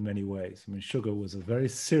in many ways. I mean, sugar was a very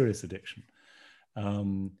serious addiction.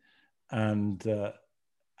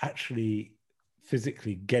 Actually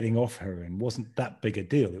physically getting off heroin wasn't that big a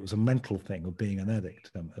deal. It was a mental thing of being an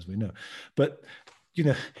addict, as we know. But you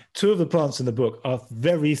know, two of the plants in the book are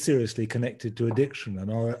very seriously connected to addiction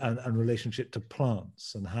and relationship to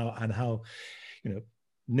plants and how you know,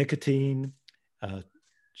 nicotine,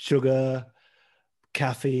 sugar,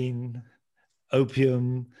 caffeine,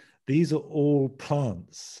 opium. These are all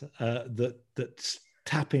plants that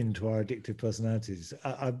tap into our addictive personalities.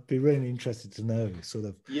 I'd be really interested to know sort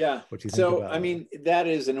of what you think about I mean, that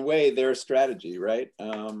is in a way their strategy, right?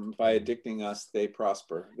 By addicting us, they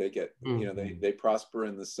prosper. They get, you know, they prosper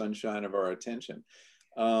in the sunshine of our attention.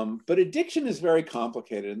 But addiction is very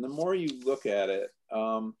complicated. And the more you look at it,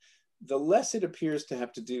 the less it appears to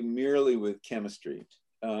have to do merely with chemistry,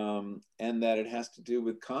 and that it has to do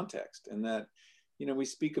with context, and that, you know, we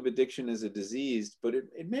speak of addiction as a disease, but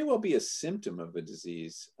it may well be a symptom of a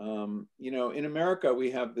disease. You know, in America,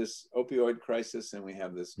 we have this opioid crisis and we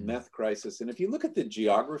have this meth crisis. And if you look at the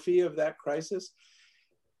geography of that crisis,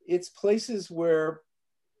 it's places where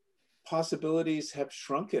possibilities have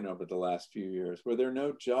shrunken over the last few years, where there are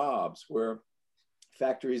no jobs, where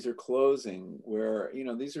factories are closing, where, you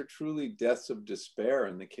know, these are truly deaths of despair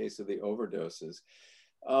in the case of the overdoses.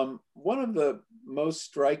 One of the most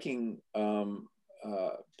striking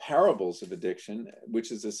parables of addiction,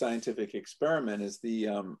 which is a scientific experiment, is the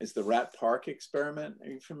rat park experiment. Are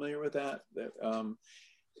you familiar with that?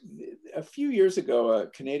 A few years ago, a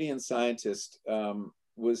Canadian scientist had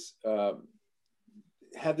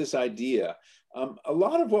this idea. A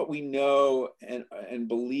lot of what we know and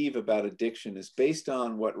believe about addiction is based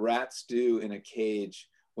on what rats do in a cage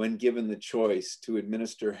when given the choice to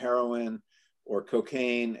administer heroin or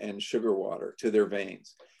cocaine and sugar water to their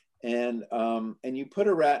veins. And you put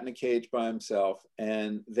a rat in a cage by himself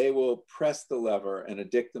and they will press the lever and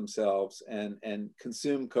addict themselves and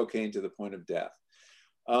consume cocaine to the point of death.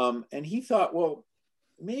 And he thought, well,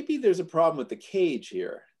 maybe there's a problem with the cage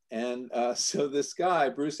here. And so this guy,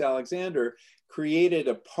 Bruce Alexander, created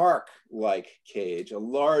a park-like cage, a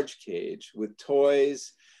large cage with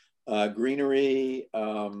toys, greenery,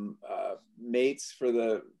 mates for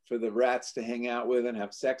the rats to hang out with and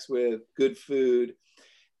have sex with, good food.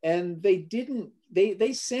 And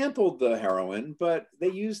they sampled the heroin, but they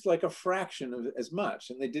used like a fraction of as much,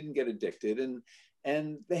 and they didn't get addicted,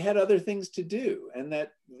 and they had other things to do. And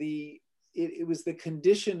that it was the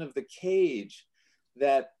condition of the cage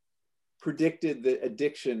that predicted the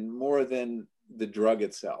addiction more than the drug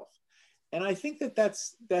itself. And I think that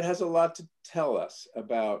has a lot to tell us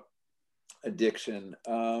about addiction,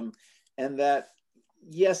 and that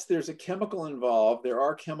yes, there's a chemical involved. There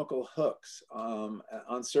are chemical hooks on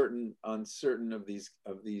certain of these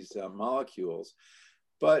molecules,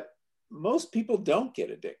 but most people don't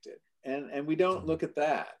get addicted, and we don't look at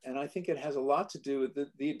that. And I think it has a lot to do with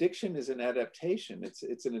the addiction is an adaptation.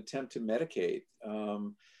 It's an attempt to medicate,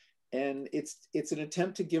 and it's an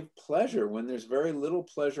attempt to give pleasure when there's very little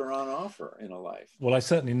pleasure on offer in a life. Well, I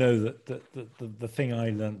certainly know that the thing I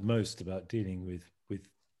learned most about dealing with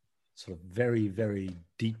sort of very, very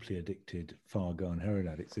deeply addicted far-gone heroin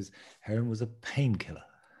addicts is heroin was a painkiller.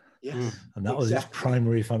 Yes, and that was its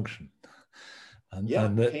primary function. And, yeah,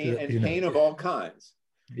 and pain of all kinds.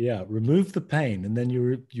 Yeah, remove the pain, and then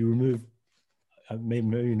you remove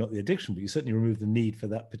maybe not the addiction, but you certainly remove the need for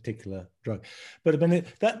that particular drug. But I mean,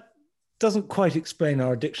 that doesn't quite explain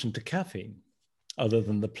our addiction to caffeine, other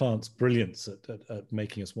than the plant's brilliance at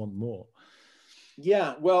making us want more.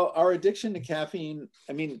 Yeah, well, our addiction to caffeine,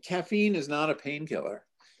 I mean, caffeine is not a painkiller.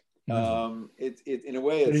 It in a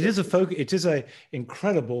way, but it is a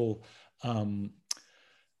incredible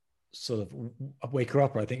sort of waker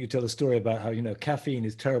upper. I think you tell a story about how, you know, caffeine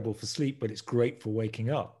is terrible for sleep, but it's great for waking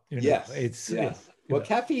up. You know, yes. Well,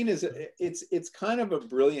 caffeine is it's kind of a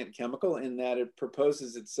brilliant chemical in that it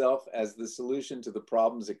proposes itself as the solution to the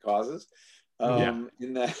problems it causes.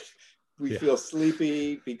 In that we feel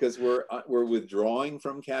sleepy because we're withdrawing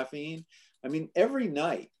from caffeine. I mean, every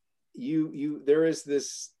night there is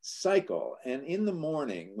this cycle, and in the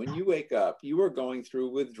morning when you wake up, you are going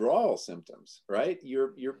through withdrawal symptoms, right?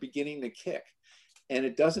 You're beginning to kick, and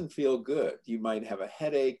it doesn't feel good. You might have a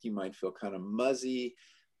headache, you might feel kind of muzzy,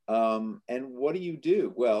 and what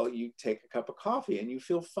do? Well, you take a cup of coffee and you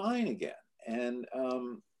feel fine again, and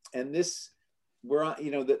this we're on,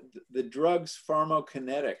 the drug's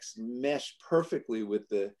pharmacokinetics mesh perfectly with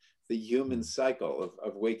the human cycle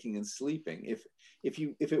of waking and sleeping.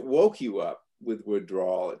 If it woke you up with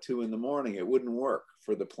withdrawal at 2 in.the morning, it wouldn't work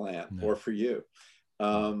for the plant or for you.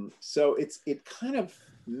 So it kind of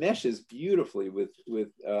meshes beautifully with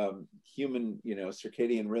human,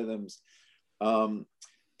 circadian rhythms.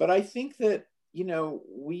 But I think that,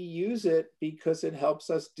 we use it because it helps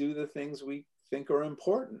us do the things we think are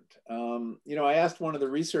important. I asked one of the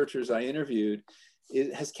researchers I interviewed,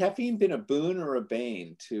 has caffeine been a boon or a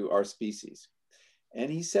bane to our species? And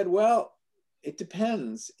he said, well, it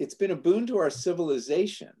depends. It's been a boon to our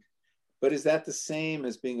civilization, but is that the same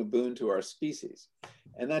as being a boon to our species?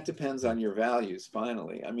 And that depends on your values,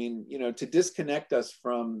 finally. I mean, to disconnect us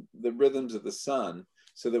from the rhythms of the sun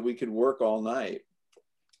so that we could work all night,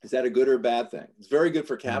 is that a good or bad thing? It's very good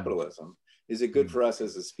for capitalism. Is it good for us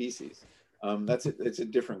as a species? It's a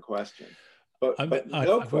different question. But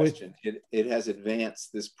no question, it has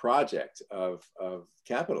advanced this project of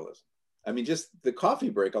capitalism. I mean, just the coffee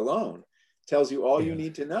break alone tells you all you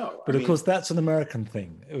need to know. But of course, that's an American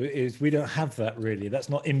thing. Is we don't have that really. That's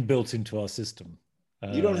not inbuilt into our system.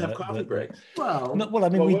 You don't have coffee breaks. Well,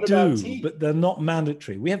 we do, but they're not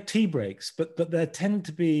mandatory. We have tea breaks, but there tend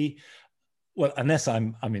to be, well, unless I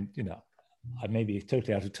may be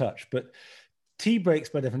totally out of touch, but tea breaks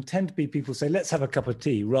by definition tend to be people say, let's have a cup of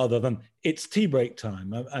tea, rather than it's tea break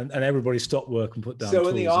time, and everybody stop work and put down tools. So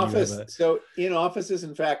in the office, in offices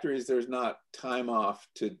and factories, there's not time off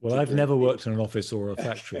to. Well, I've never worked in an office or a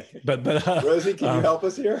factory, but Rosie, can you help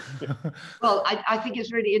us here? Well, I think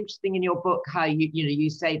it's really interesting in your book how you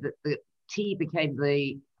say that the tea became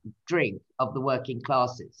the drink of the working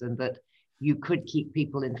classes, and that you could keep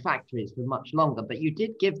people in factories for much longer, but you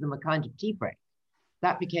did give them a kind of tea break.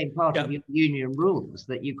 That became part of your union rules,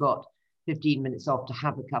 that you got 15 minutes off to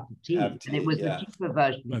have a cup of tea. And it was the cheaper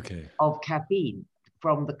version of caffeine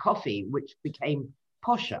from the coffee, which became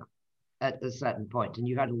posher at a certain point. And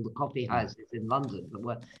you had all the coffee houses in London that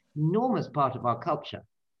were an enormous part of our culture.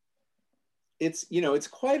 It's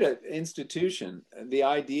quite an institution. The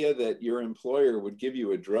idea that your employer would give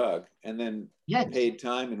you a drug and then paid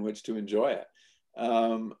time in which to enjoy it.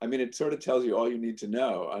 I mean, it sort of tells you all you need to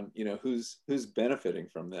know on, who's benefiting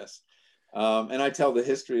from this. And I tell the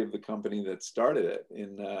history of the company that started it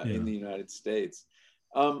in the United States.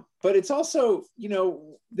 But it's also,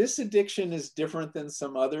 this addiction is different than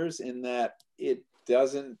some others in that it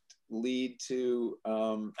doesn't lead to,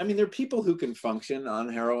 there are people who can function on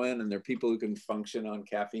heroin and there are people who can function on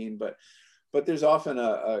caffeine, but there's often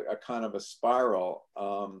a kind of a spiral,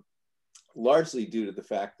 largely due to the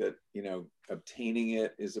fact that, obtaining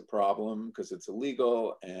it is a problem because it's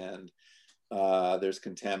illegal, and there's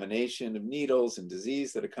contamination of needles and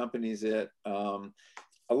disease that accompanies it. A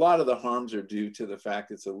lot of the harms are due to the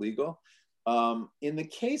fact it's illegal. In the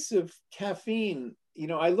case of caffeine,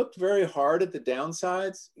 I looked very hard at the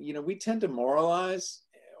downsides. We tend to moralize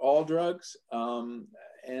all drugs.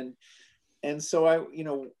 And so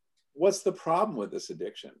what's the problem with this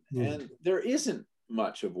addiction? And there isn't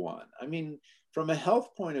much of one. I mean, from a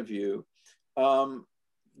health point of view,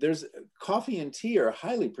 there's coffee and tea are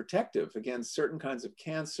highly protective against certain kinds of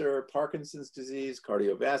cancer, Parkinson's disease,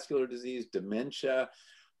 cardiovascular disease, dementia.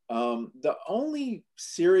 The only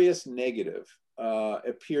serious negative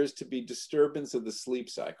appears to be disturbance of the sleep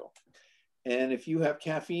cycle. And if you have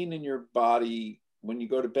caffeine in your body when you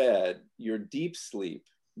go to bed, your deep sleep,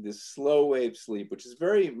 this slow wave sleep, which is a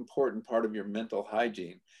very important part of your mental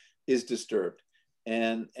hygiene, is disturbed.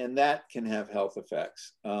 And that can have health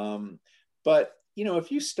effects. But,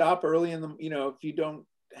 if you stop early in the, if you don't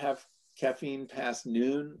have caffeine past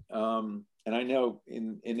noon, and I know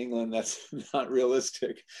in England that's not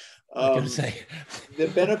realistic,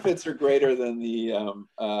 the benefits are greater than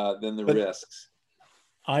the risks.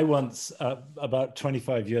 I once, about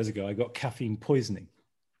 25 years ago, I got caffeine poisoning.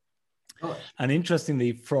 Oh. And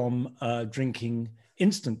interestingly, from drinking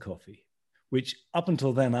instant coffee, which up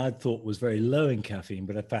until then I thought was very low in caffeine,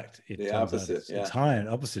 but in fact, it's high, and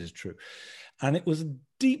opposite is true. And it was a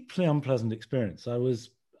deeply unpleasant experience.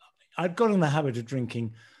 I'd got in the habit of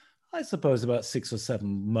drinking, I suppose, about 6 or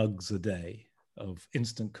 7 mugs a day of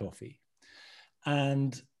instant coffee.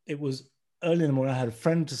 And it was early in the morning. I had a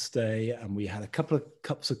friend to stay, and we had a couple of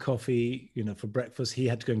cups of coffee, for breakfast. He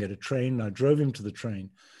had to go and get a train. And I drove him to the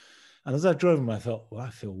train. And as I drove him, I thought, well,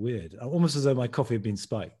 I feel weird. Almost as though my coffee had been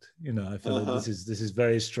spiked. I felt this is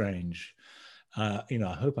very strange. I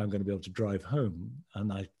hope I'm going to be able to drive home.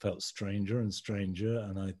 And I felt stranger and stranger.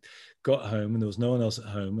 And I got home, and there was no one else at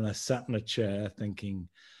home. And I sat in a chair thinking,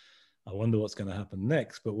 I wonder what's going to happen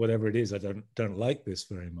next. But whatever it is, I don't like this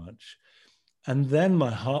very much. And then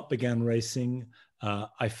my heart began racing.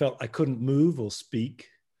 I felt I couldn't move or speak.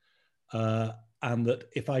 And that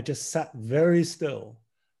if I just sat very still,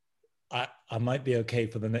 I might be okay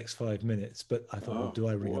for the next 5 minutes. But I thought, well, do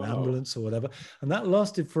I ring an ambulance or whatever? And that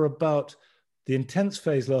lasted for about, the intense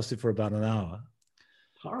phase lasted for about an hour.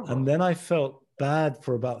 Horrible. And then I felt bad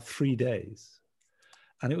for about 3 days.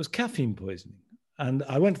 And it was caffeine poisoning. And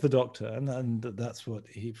I went to the doctor, and that's what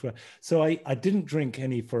he... So I didn't drink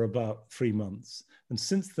any for about 3 months. And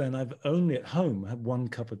since then, I've only at home had 1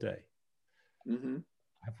 cup a day. Mm-hmm.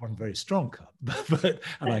 I have 1 very strong cup,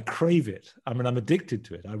 and I crave it. I mean, I'm addicted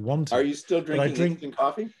to it. I want it. Are you still drinking instant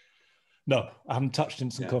coffee? No, I haven't touched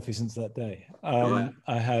instant coffee since that day.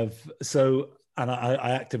 I have, so, and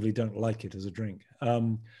I actively don't like it as a drink.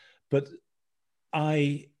 But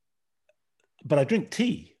I drink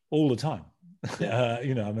tea all the time.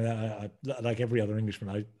 You know, I mean, I like every other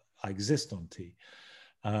Englishman, I exist on tea.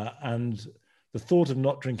 And the thought of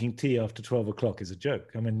not drinking tea after 12 o'clock is a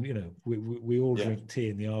joke. I mean, you know, we all drink tea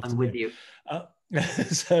in the afternoon. I'm with you.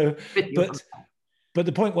 So, but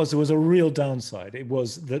the point was, there was a real downside. It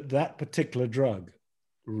was that particular drug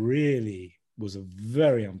really was a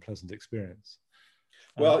very unpleasant experience.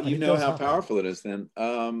 Well, you know how powerful it is then.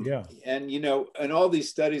 And, you know, in all these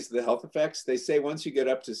studies of the health effects, they say once you get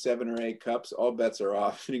up to 7 or 8 cups, all bets are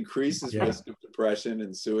off. It increases risk of depression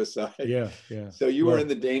and suicide. So you were in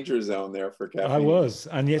the danger zone there for caffeine. I was.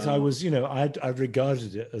 And yet I was, you know, I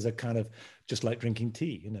regarded it as a kind of, just like drinking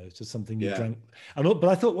tea, you know, it's just something you drank. But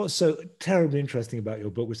I thought what's so terribly interesting about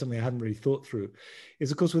your book, was something I hadn't really thought through,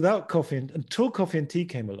 is of course, without coffee, until coffee and tea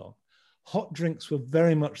came along, hot drinks were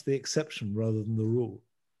very much the exception rather than the rule.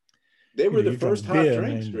 They were the first hot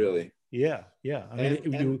drinks, really. Yeah. I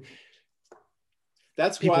mean,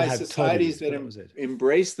 that's why societies that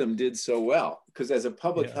embraced them did so well, because as a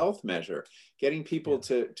public health measure, getting people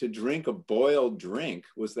to drink a boiled drink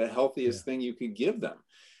was the healthiest thing you could give them.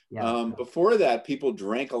 Before that, people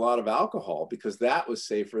drank a lot of alcohol because that was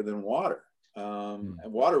safer than water. And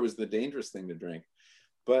water was the dangerous thing to drink.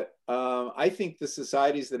 But I think the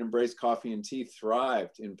societies that embraced coffee and tea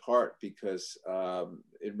thrived in part because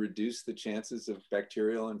it reduced the chances of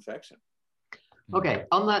bacterial infection. Okay,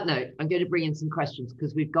 on that note, I'm going to bring in some questions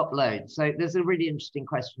because we've got loads. So there's a really interesting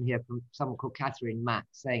question here from someone called Catherine Mack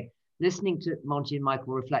saying, listening to Monty and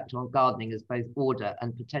Michael reflect on gardening as both order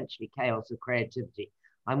and potentially chaos or creativity,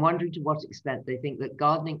 I'm wondering to what extent they think that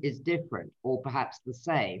gardening is different or perhaps the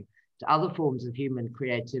same to other forms of human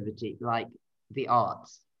creativity, like the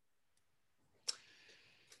arts.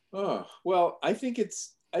 Oh, well, I think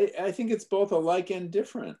it's both alike and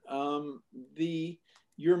different.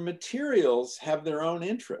 Your materials have their own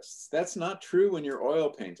interests. That's not true when you're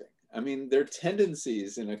oil painting. I mean, there are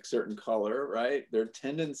tendencies in a certain color, right? There are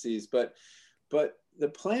tendencies, but the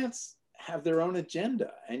plants have their own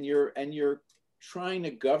agenda, and you're trying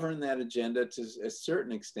to govern that agenda to a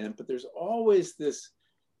certain extent, but there's always this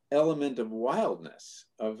element of wildness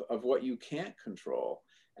of what you can't control.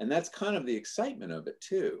 And that's kind of the excitement of it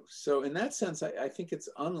too. So in that sense, I think it's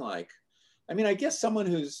unlike, I mean, I guess someone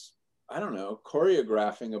who's, I don't know,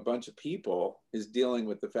 choreographing a bunch of people is dealing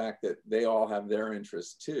with the fact that they all have their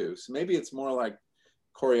interests too. So maybe it's more like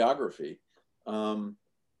choreography. I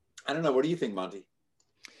don't know. What do you think, Monty?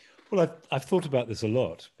 Well, I've thought about this a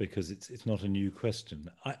lot because it's not a new question.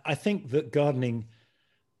 I think that gardening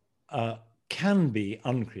can be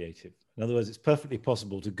uncreative. In other words, it's perfectly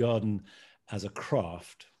possible to garden as a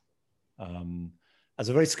craft, as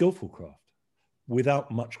a very skillful craft,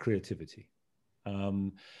 without much creativity.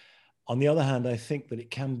 On the other hand, I think that it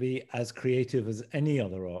can be as creative as any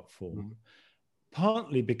other art form,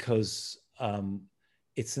 partly because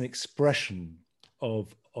it's an expression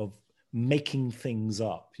of making things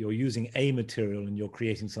up. You're using a material and you're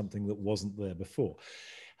creating something that wasn't there before.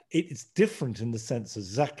 It's different in the sense,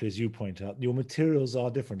 exactly as you point out, your materials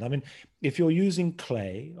are different. I mean, if you're using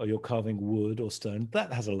clay or you're carving wood or stone,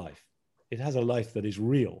 that has a life. It has a life that is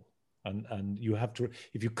real. And you have to,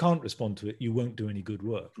 if you can't respond to it, you won't do any good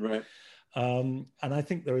work. Right. And I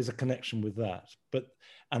think there is a connection with that.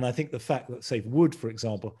 And I think the fact that, say, wood, for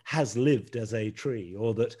example, has lived as a tree,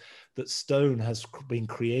 or that stone has been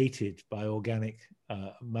created by organic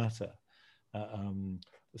matter.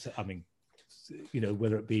 I mean, you know,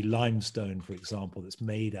 whether it be limestone, for example, that's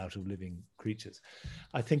made out of living creatures,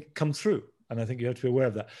 I think comes through. And I think you have to be aware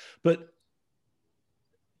of that. But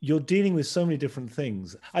you're dealing with so many different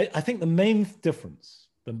things. I think the main difference,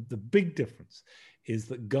 the big difference, is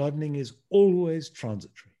that gardening is always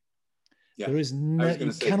transitory. Yeah. There is no,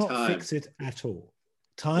 you cannot fix it at all.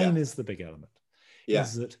 Time is the big element. Yeah.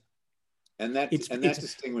 Is that and that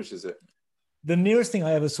distinguishes it. The nearest thing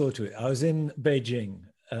I ever saw to it, I was in Beijing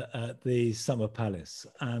at the Summer Palace,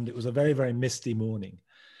 and it was a very, very misty morning.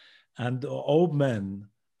 And old men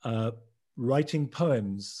writing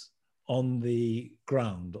poems on the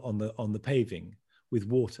ground, on the paving with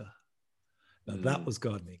water. Now that was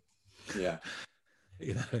gardening. Yeah.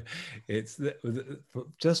 You know,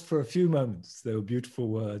 just for a few moments, there were beautiful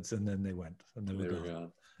words, and then they went, and they were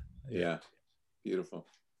gone. Yeah, beautiful.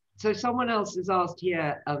 So someone else has asked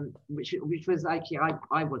here, which was actually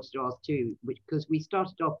I wanted to ask too, because we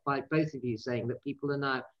started off by both of you saying that people are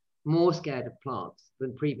now more scared of plants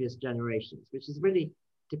than previous generations, which is really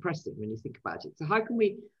depressing when you think about it. So how can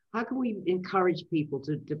we encourage people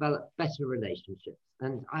to develop better relationships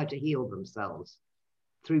and how to heal themselves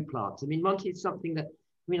through plants? I mean, Monty, it's something that,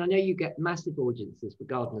 I mean, I know you get massive audiences for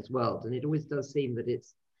Gardener's World, and it always does seem that it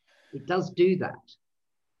does do that.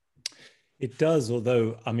 It does,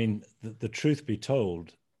 although, I mean, the truth be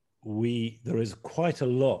told, there is quite a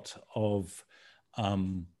lot of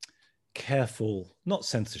careful, not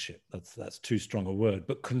censorship, that's too strong a word,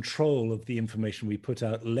 but control of the information we put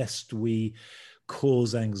out, lest we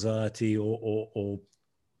cause anxiety or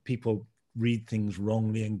people read things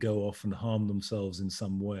wrongly and go off and harm themselves in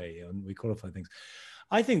some way, and we qualify things.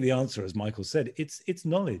 I think the answer, as Michael said, it's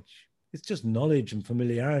knowledge. It's just knowledge and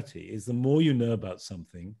familiarity. Is the more you know about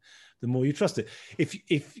something, the more you trust it. If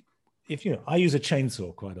you know, I use a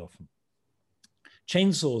chainsaw quite often.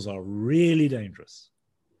 Chainsaws are really dangerous,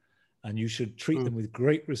 and you should treat them with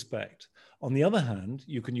great respect. On the other hand,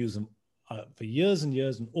 you can use them for years and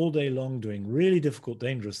years and all day long doing really difficult,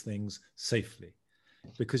 dangerous things safely,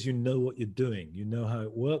 because you know what you're doing, you know how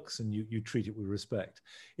it works, and you treat it with respect.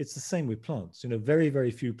 It's the same with plants. You know, very,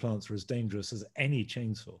 very few plants are as dangerous as any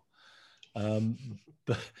chainsaw.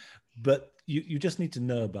 But you just need to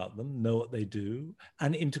know about them, know what they do,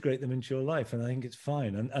 and integrate them into your life. And I think it's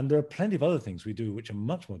fine. And there are plenty of other things we do which are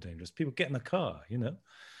much more dangerous. People get in a car, you know,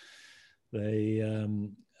 they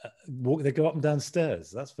go up and down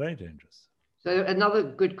stairs. That's very dangerous. So another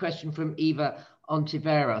good question from Eva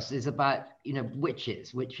Ontiveros is about, you know,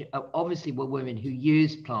 witches, which obviously were women who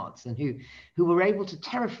used plants and who were able to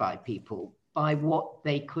terrify people by what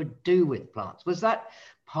they could do with plants. Was that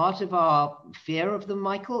part of our fear of them,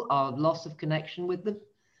 Michael, our loss of connection with them?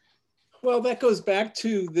 Well, that goes back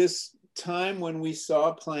to this time when we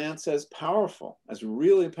saw plants as powerful, as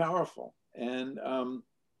really powerful. And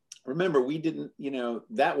remember, we didn't, you know,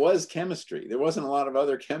 that was chemistry. There wasn't a lot of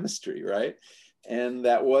other chemistry, right? And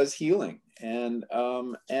that was healing. And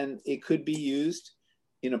it could be used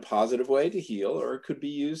in a positive way to heal, or it could be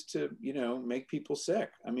used to, you know, make people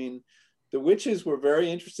sick. I mean, the witches were very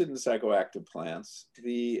interested in psychoactive plants.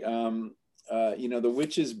 You know, the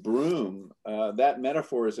witch's broom, that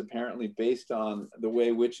metaphor is apparently based on the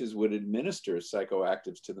way witches would administer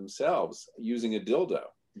psychoactives to themselves using a dildo.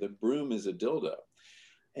 The broom is a dildo.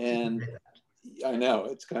 And I know,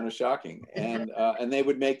 it's kind of shocking. And they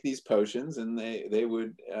would make these potions, and they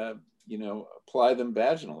would, you know, apply them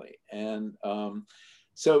vaginally. And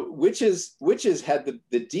so witches had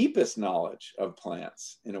the deepest knowledge of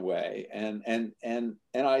plants in a way. And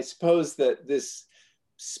I suppose that this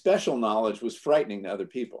special knowledge was frightening to other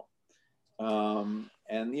people. And,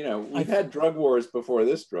 you know, we've had drug wars before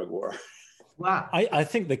this drug war. Wow. I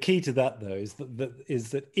think the key to that, though, is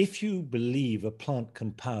that if you believe a plant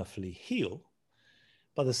can powerfully heal,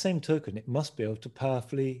 by the same token, it must be able to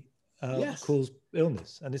powerfully cause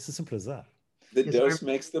illness. And it's as simple as that. The dose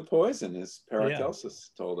makes the poison, as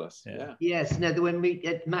Paracelsus told us. Yeah. Yes. No, when we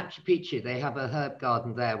at Machu Picchu, they have a herb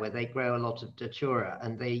garden there where they grow a lot of datura,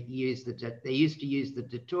 and they used to use the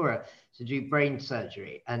datura to do brain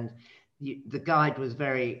surgery. And the guide was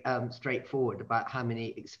very straightforward about how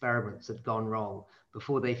many experiments had gone wrong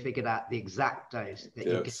before they figured out the exact dose that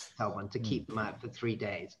you could tell someone to keep them out for 3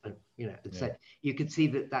 days. And, you know, so you could see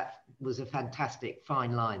that was a fantastic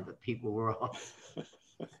fine line that people were on.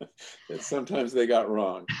 Sometimes they got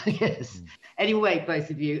wrong. Yes. Anyway,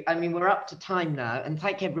 both of you, I mean, we're up to time now, and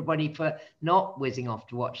thank everybody for not whizzing off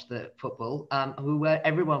to watch the football.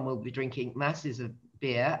 Everyone will be drinking masses of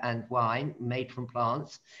beer and wine made from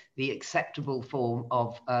plants, the acceptable form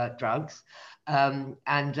of drugs.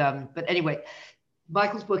 But anyway,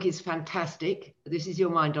 Michael's book is fantastic. This Is Your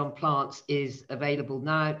Mind on Plants is available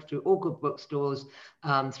now through all good bookstores,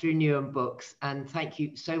 through Newham Books. And thank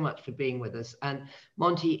you so much for being with us. And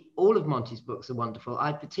Monty, all of Monty's books are wonderful.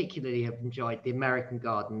 I particularly have enjoyed The American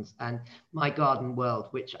Gardens and My Garden World,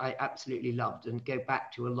 which I absolutely loved and go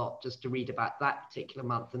back to a lot just to read about that particular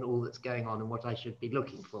month and all that's going on and what I should be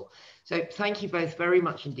looking for. So thank you both very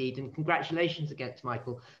much indeed. And congratulations again,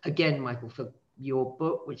 Michael, for your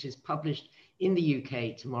book, which is published in the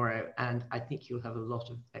UK tomorrow, and I think you'll have a lot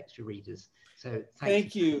of extra readers. So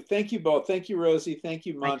thank you. Thank you both. Thank you, Rosie. Thank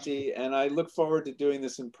you, Monty. Thank you. And I look forward to doing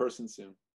this in person soon.